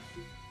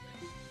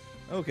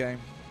 Okay.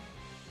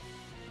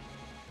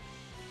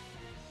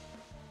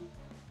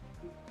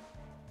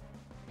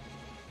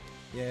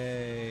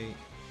 Yay.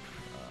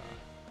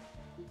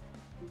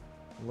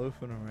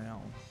 Loafing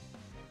around.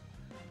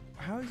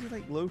 How is he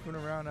like loafing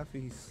around after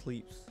he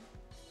sleeps?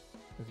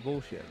 It's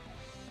bullshit.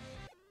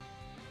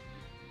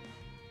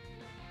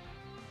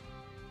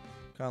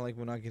 Kind of like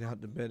when I get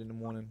out to bed in the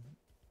morning.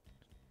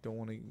 Don't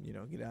want to, you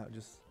know, get out.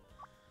 Just.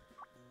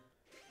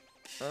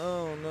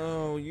 Oh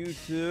no, you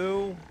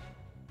too.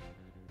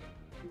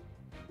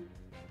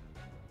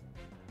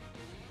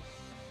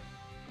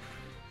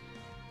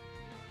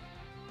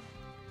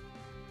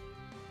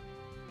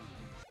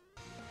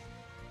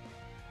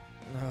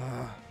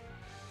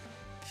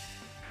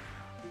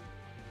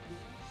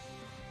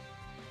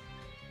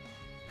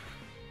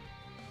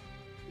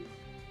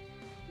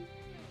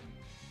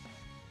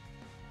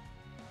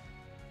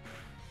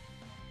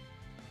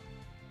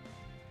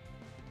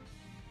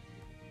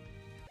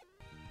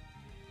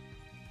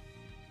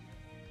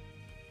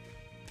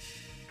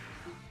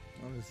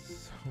 Oh, this is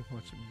so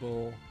much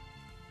bull.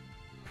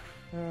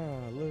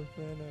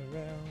 Loafing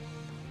around.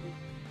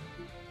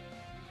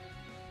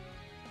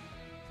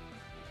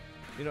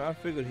 You know, I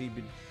figured he'd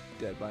be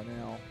dead by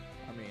now.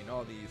 I mean,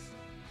 all these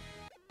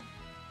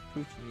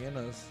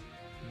Poochienas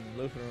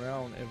loafing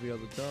around every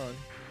other turn.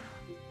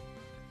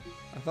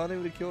 I thought they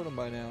would have killed him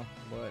by now,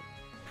 but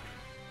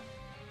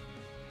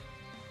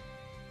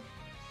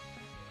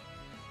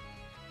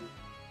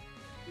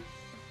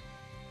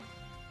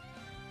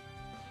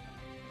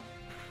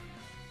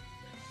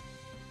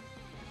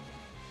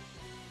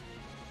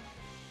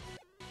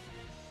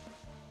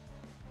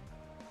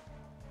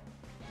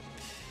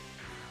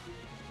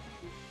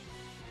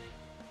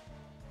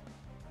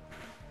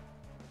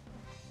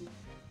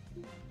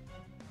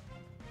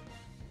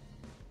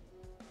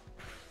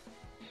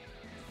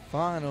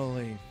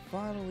finally.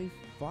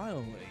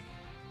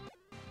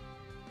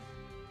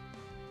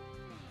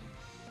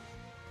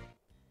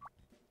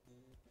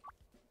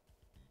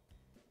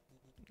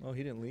 Oh,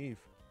 he didn't leave.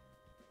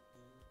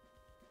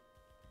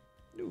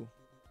 No.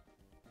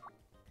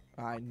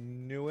 I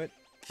knew it.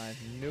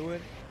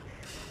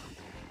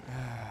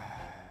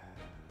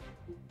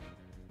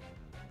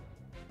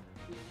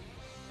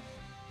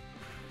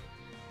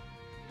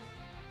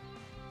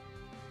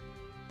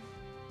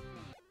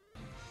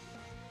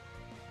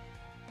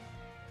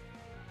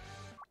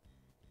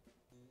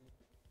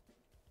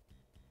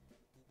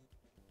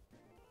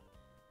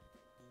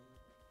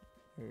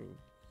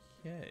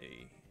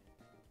 Okay.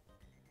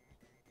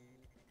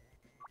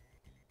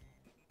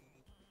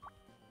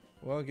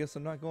 Well, I guess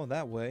I'm not going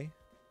that way.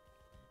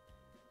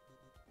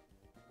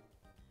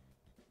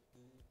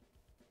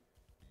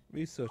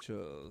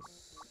 Researchers.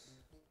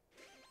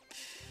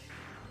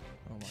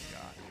 Oh my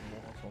god,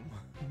 more of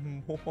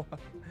them. More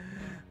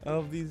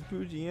of these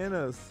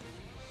Poochienas.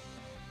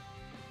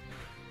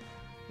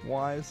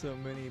 Why so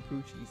many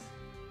Poochies?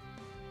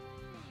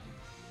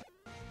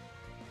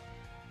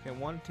 Can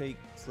one take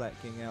Slack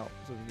King out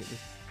so we can get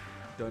this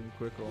done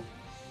quicker?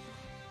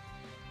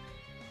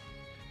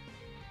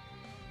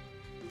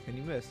 And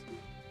you missed.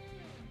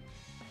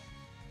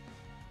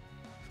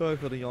 Sorry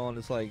for the yawn.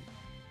 It's like,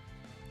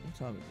 what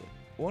time is it?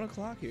 1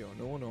 o'clock here.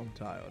 No wonder I'm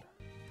tired.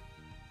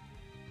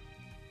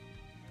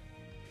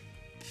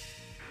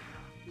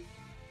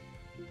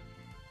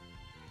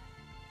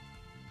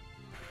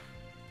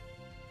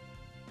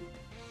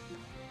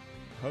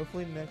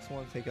 Hopefully the next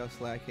one take out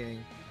Slack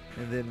King.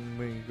 And then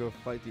when you go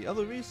fight the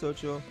other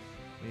researcher,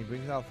 when he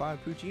brings out 5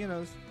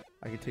 Poochienas,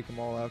 I can take them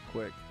all out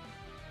quick.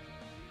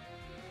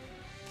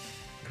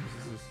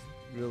 This is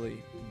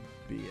really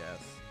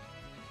BS.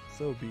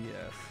 So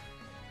BS.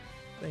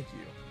 Thank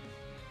you.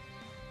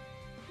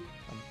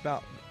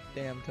 About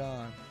damn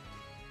time.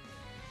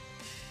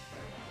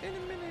 In a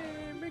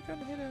minute, we're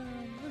gonna hit him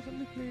with a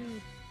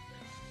liquid.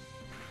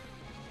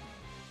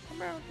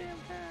 About damn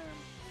time.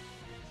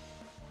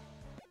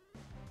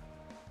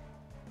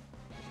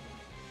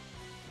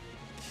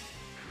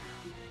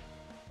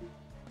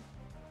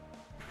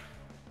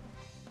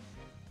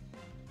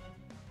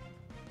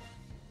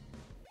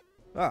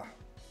 Ah.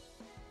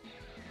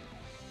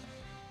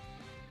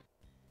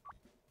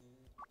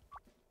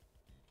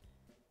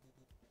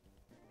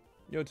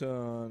 Your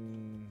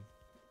turn.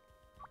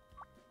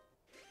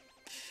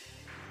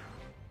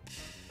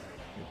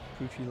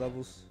 Poochie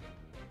levels.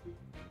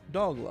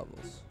 Dog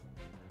levels.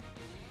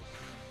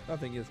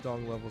 Nothing against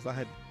dog levels. I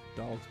had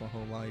dogs my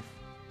whole life.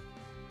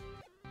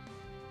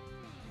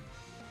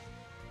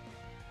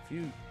 I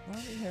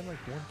only had like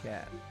one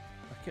cat.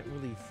 I can't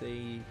really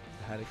say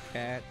I had a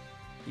cat.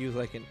 He was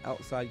like an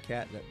outside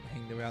cat that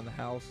hanged around the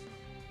house.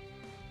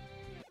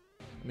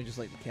 I mean, just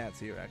like the cats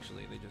here,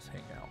 actually. They just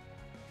hang out.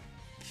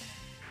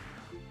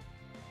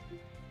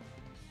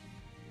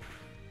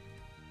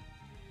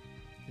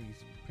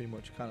 These pretty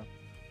much kind of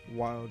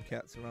wild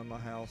cats around my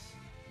house.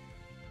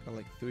 Got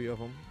like 3 of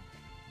them.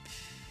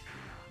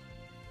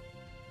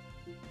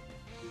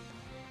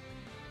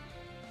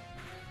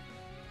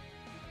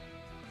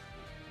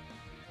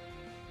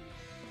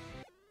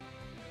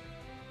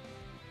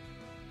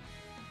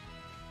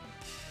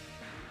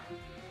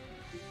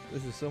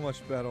 This is so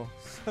much better.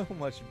 So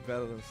much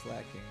better than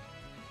slacking.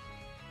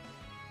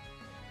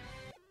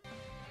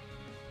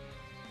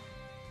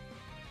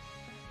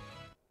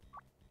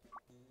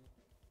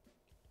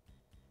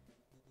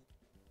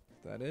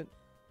 Is that it?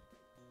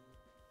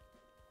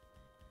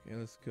 Okay,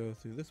 let's go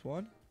through this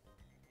one.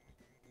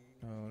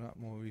 No, not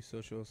more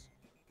researchers.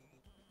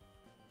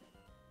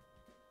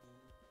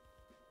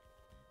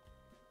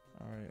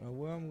 Alright,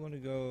 well, I'm gonna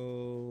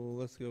go.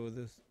 Let's go with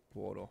this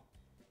portal.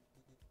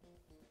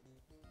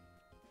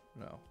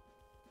 No.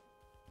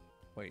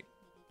 Wait.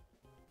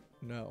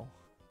 No.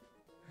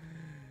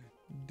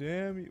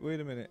 Damn you. Wait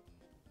a minute.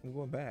 I'm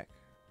going back.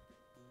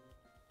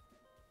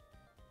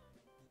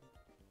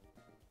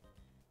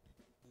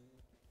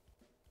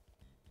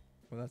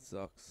 Well, that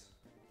sucks.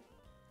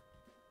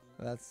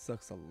 That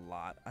sucks a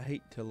lot. I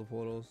hate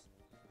teleportals.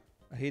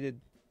 I hated.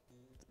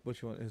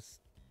 Which one is.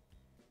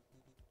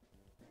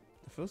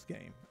 The first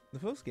game. The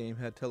first game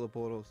had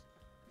teleportals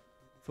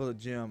for the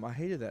gym. I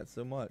hated that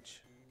so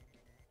much.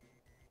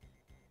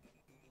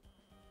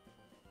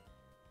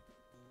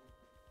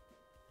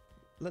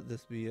 Let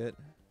this be it.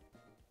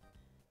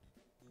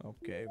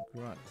 Okay,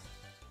 grunt.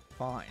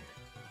 Fine.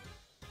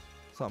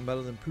 Something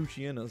better than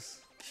Poochienas.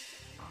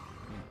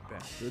 You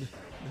bastard.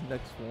 The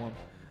next form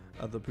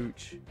of the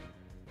pooch.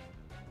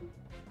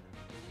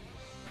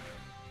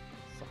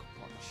 Sucker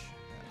punch.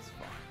 That's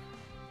fine.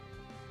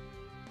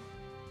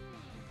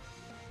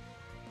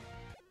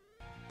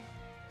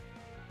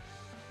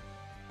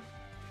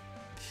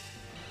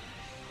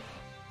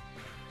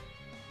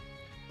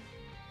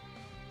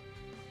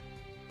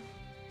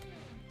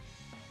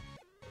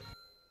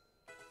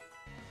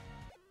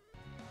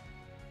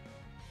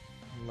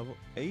 Level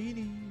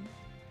 80.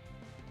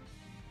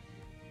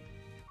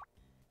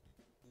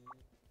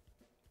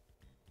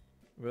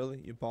 Really?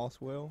 Your boss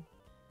will?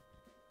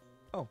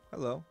 Oh,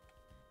 hello.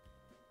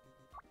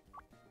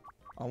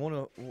 I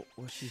wonder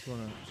what she's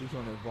gonna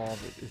evolve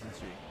it, isn't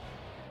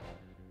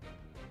she?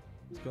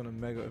 It's gonna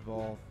mega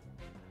evolve.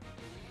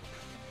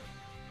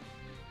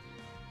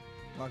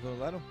 Not gonna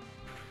let him.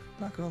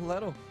 Not gonna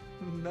let him.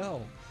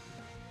 No.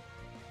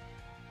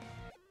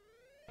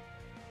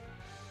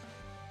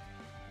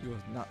 You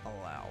was not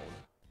allowed.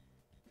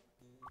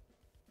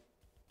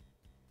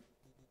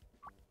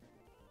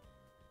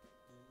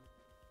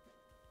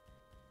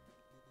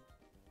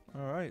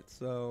 Alright,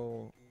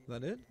 so is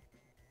that it?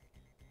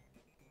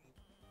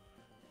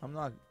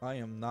 I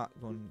am not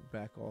going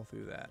back all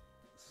through that.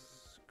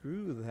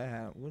 Screw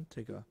that. I'm gonna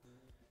take a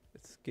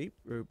escape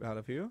rope out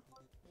of here.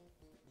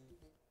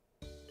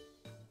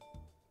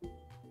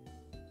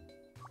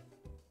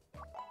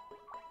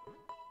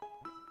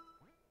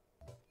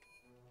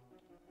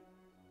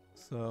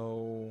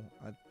 So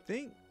I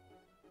think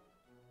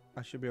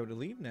I should be able to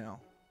leave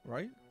now,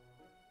 right?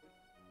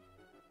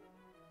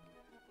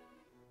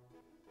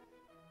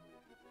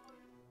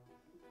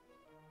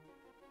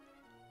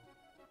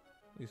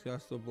 These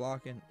guys still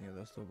blocking? Yeah,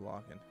 they're still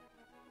blocking.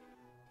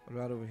 What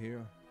about over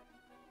here?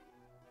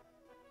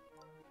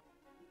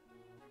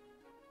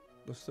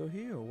 They're still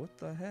here. What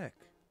the heck?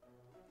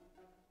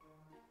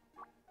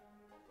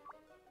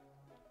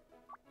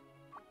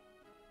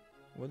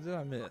 What did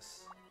I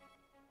miss?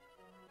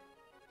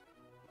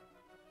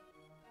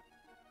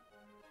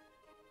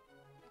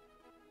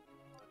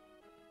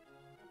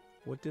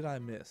 What did I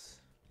miss?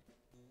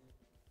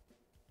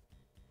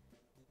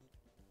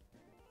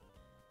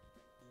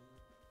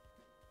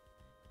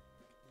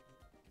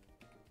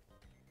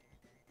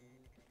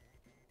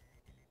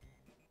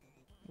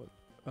 What?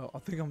 Oh, I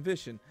think I'm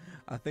fishing.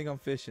 I think I'm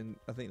fishing.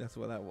 I think that's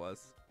what that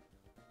was.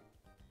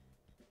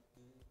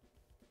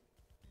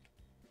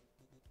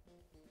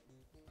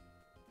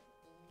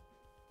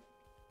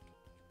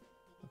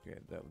 Okay,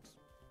 that was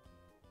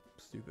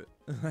stupid.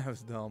 That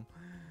was dumb.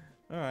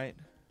 Alright.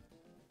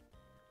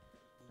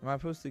 Am I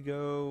supposed to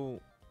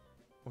go...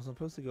 Was I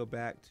supposed to go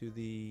back to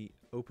the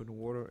open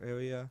water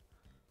area?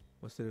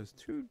 Or said it was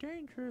too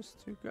dangerous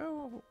to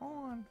go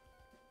on?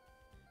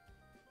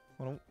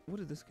 Hold on, where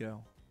did this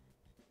go?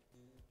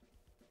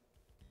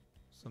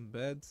 some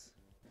beds.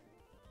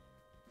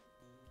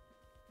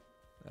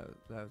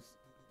 That's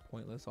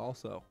pointless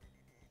also.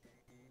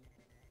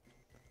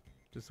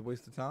 Just a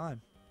waste of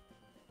time.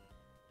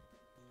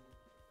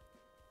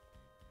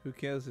 Who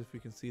cares if we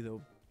can see the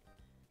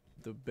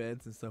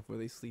beds and stuff where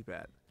they sleep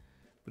at?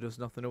 But there's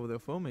nothing over there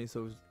for me,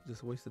 so it's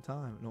just a waste of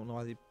time. I don't know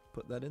why they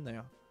put that in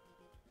there.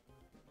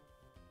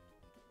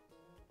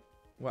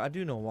 Well, I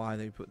do know why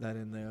they put that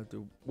in there,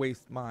 to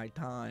waste my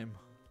time.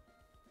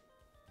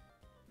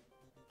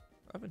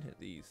 I haven't hit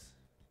these.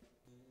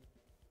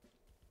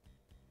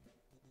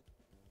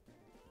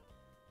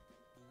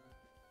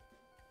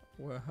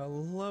 Well,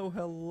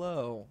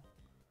 hello.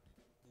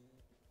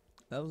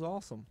 That was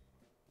awesome.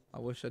 I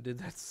wish I did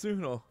that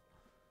sooner.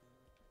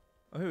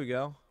 Oh, here we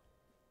go.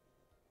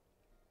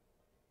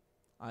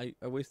 I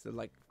wasted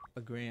like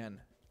 $1,000.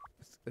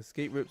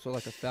 Escape rips are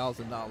like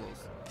 $1,000,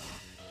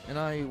 and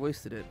I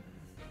wasted it.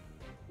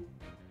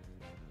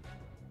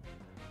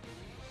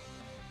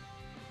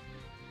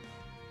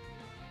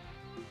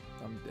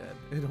 I'm dead.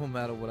 It don't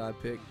matter what I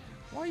pick.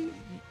 Why are you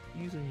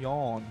using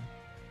yawn?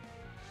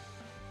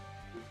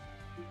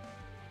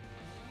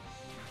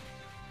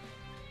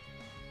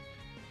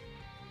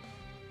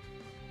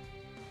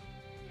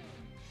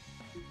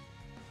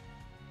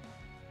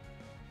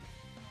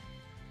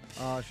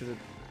 Oh, I should have.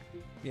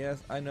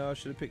 Yes, I know. I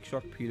should have picked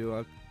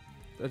Sharkpedo.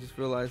 I just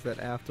realized that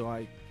after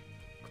I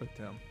clicked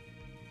him.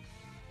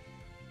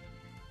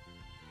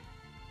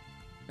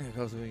 I think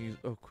I was gonna use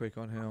Quick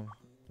on him,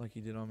 like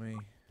he did on me.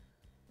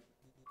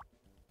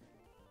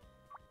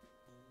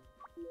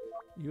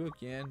 You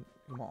again?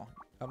 Come on,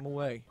 I'm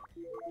away.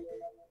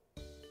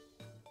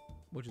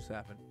 What just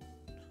happened?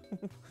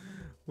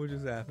 What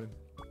just happened?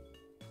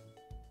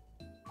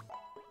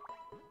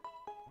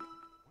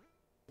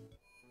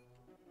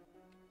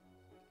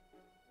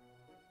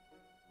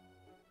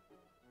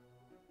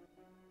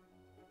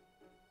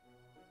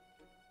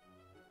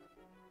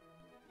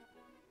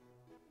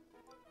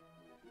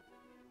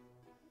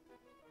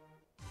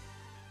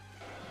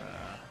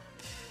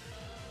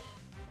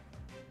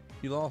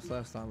 He lost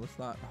last time. Let's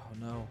not. Oh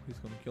no, he's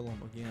gonna kill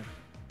him again.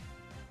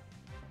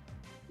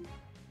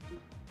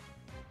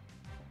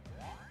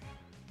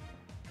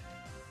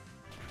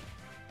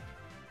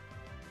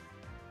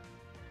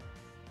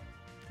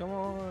 Come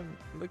on,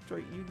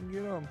 Electrite, you can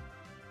get him.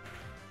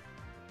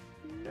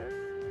 No.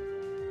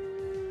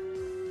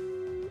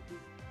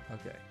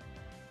 Okay.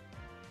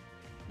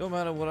 No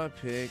matter what I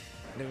pick,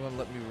 they're gonna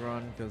let me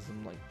run because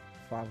I'm like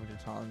 500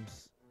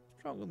 times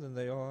stronger than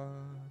they are.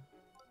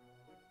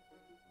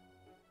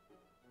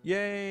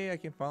 Yay, I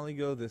can finally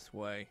go this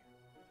way.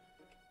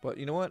 But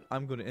you know what?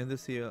 I'm going to end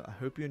this here. I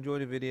hope you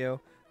enjoyed the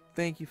video.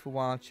 Thank you for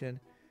watching.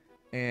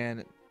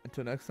 And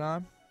until next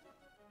time,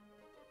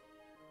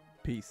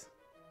 peace.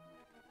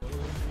 Man,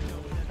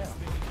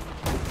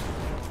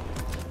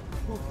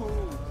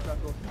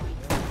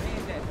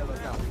 that hell is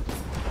out.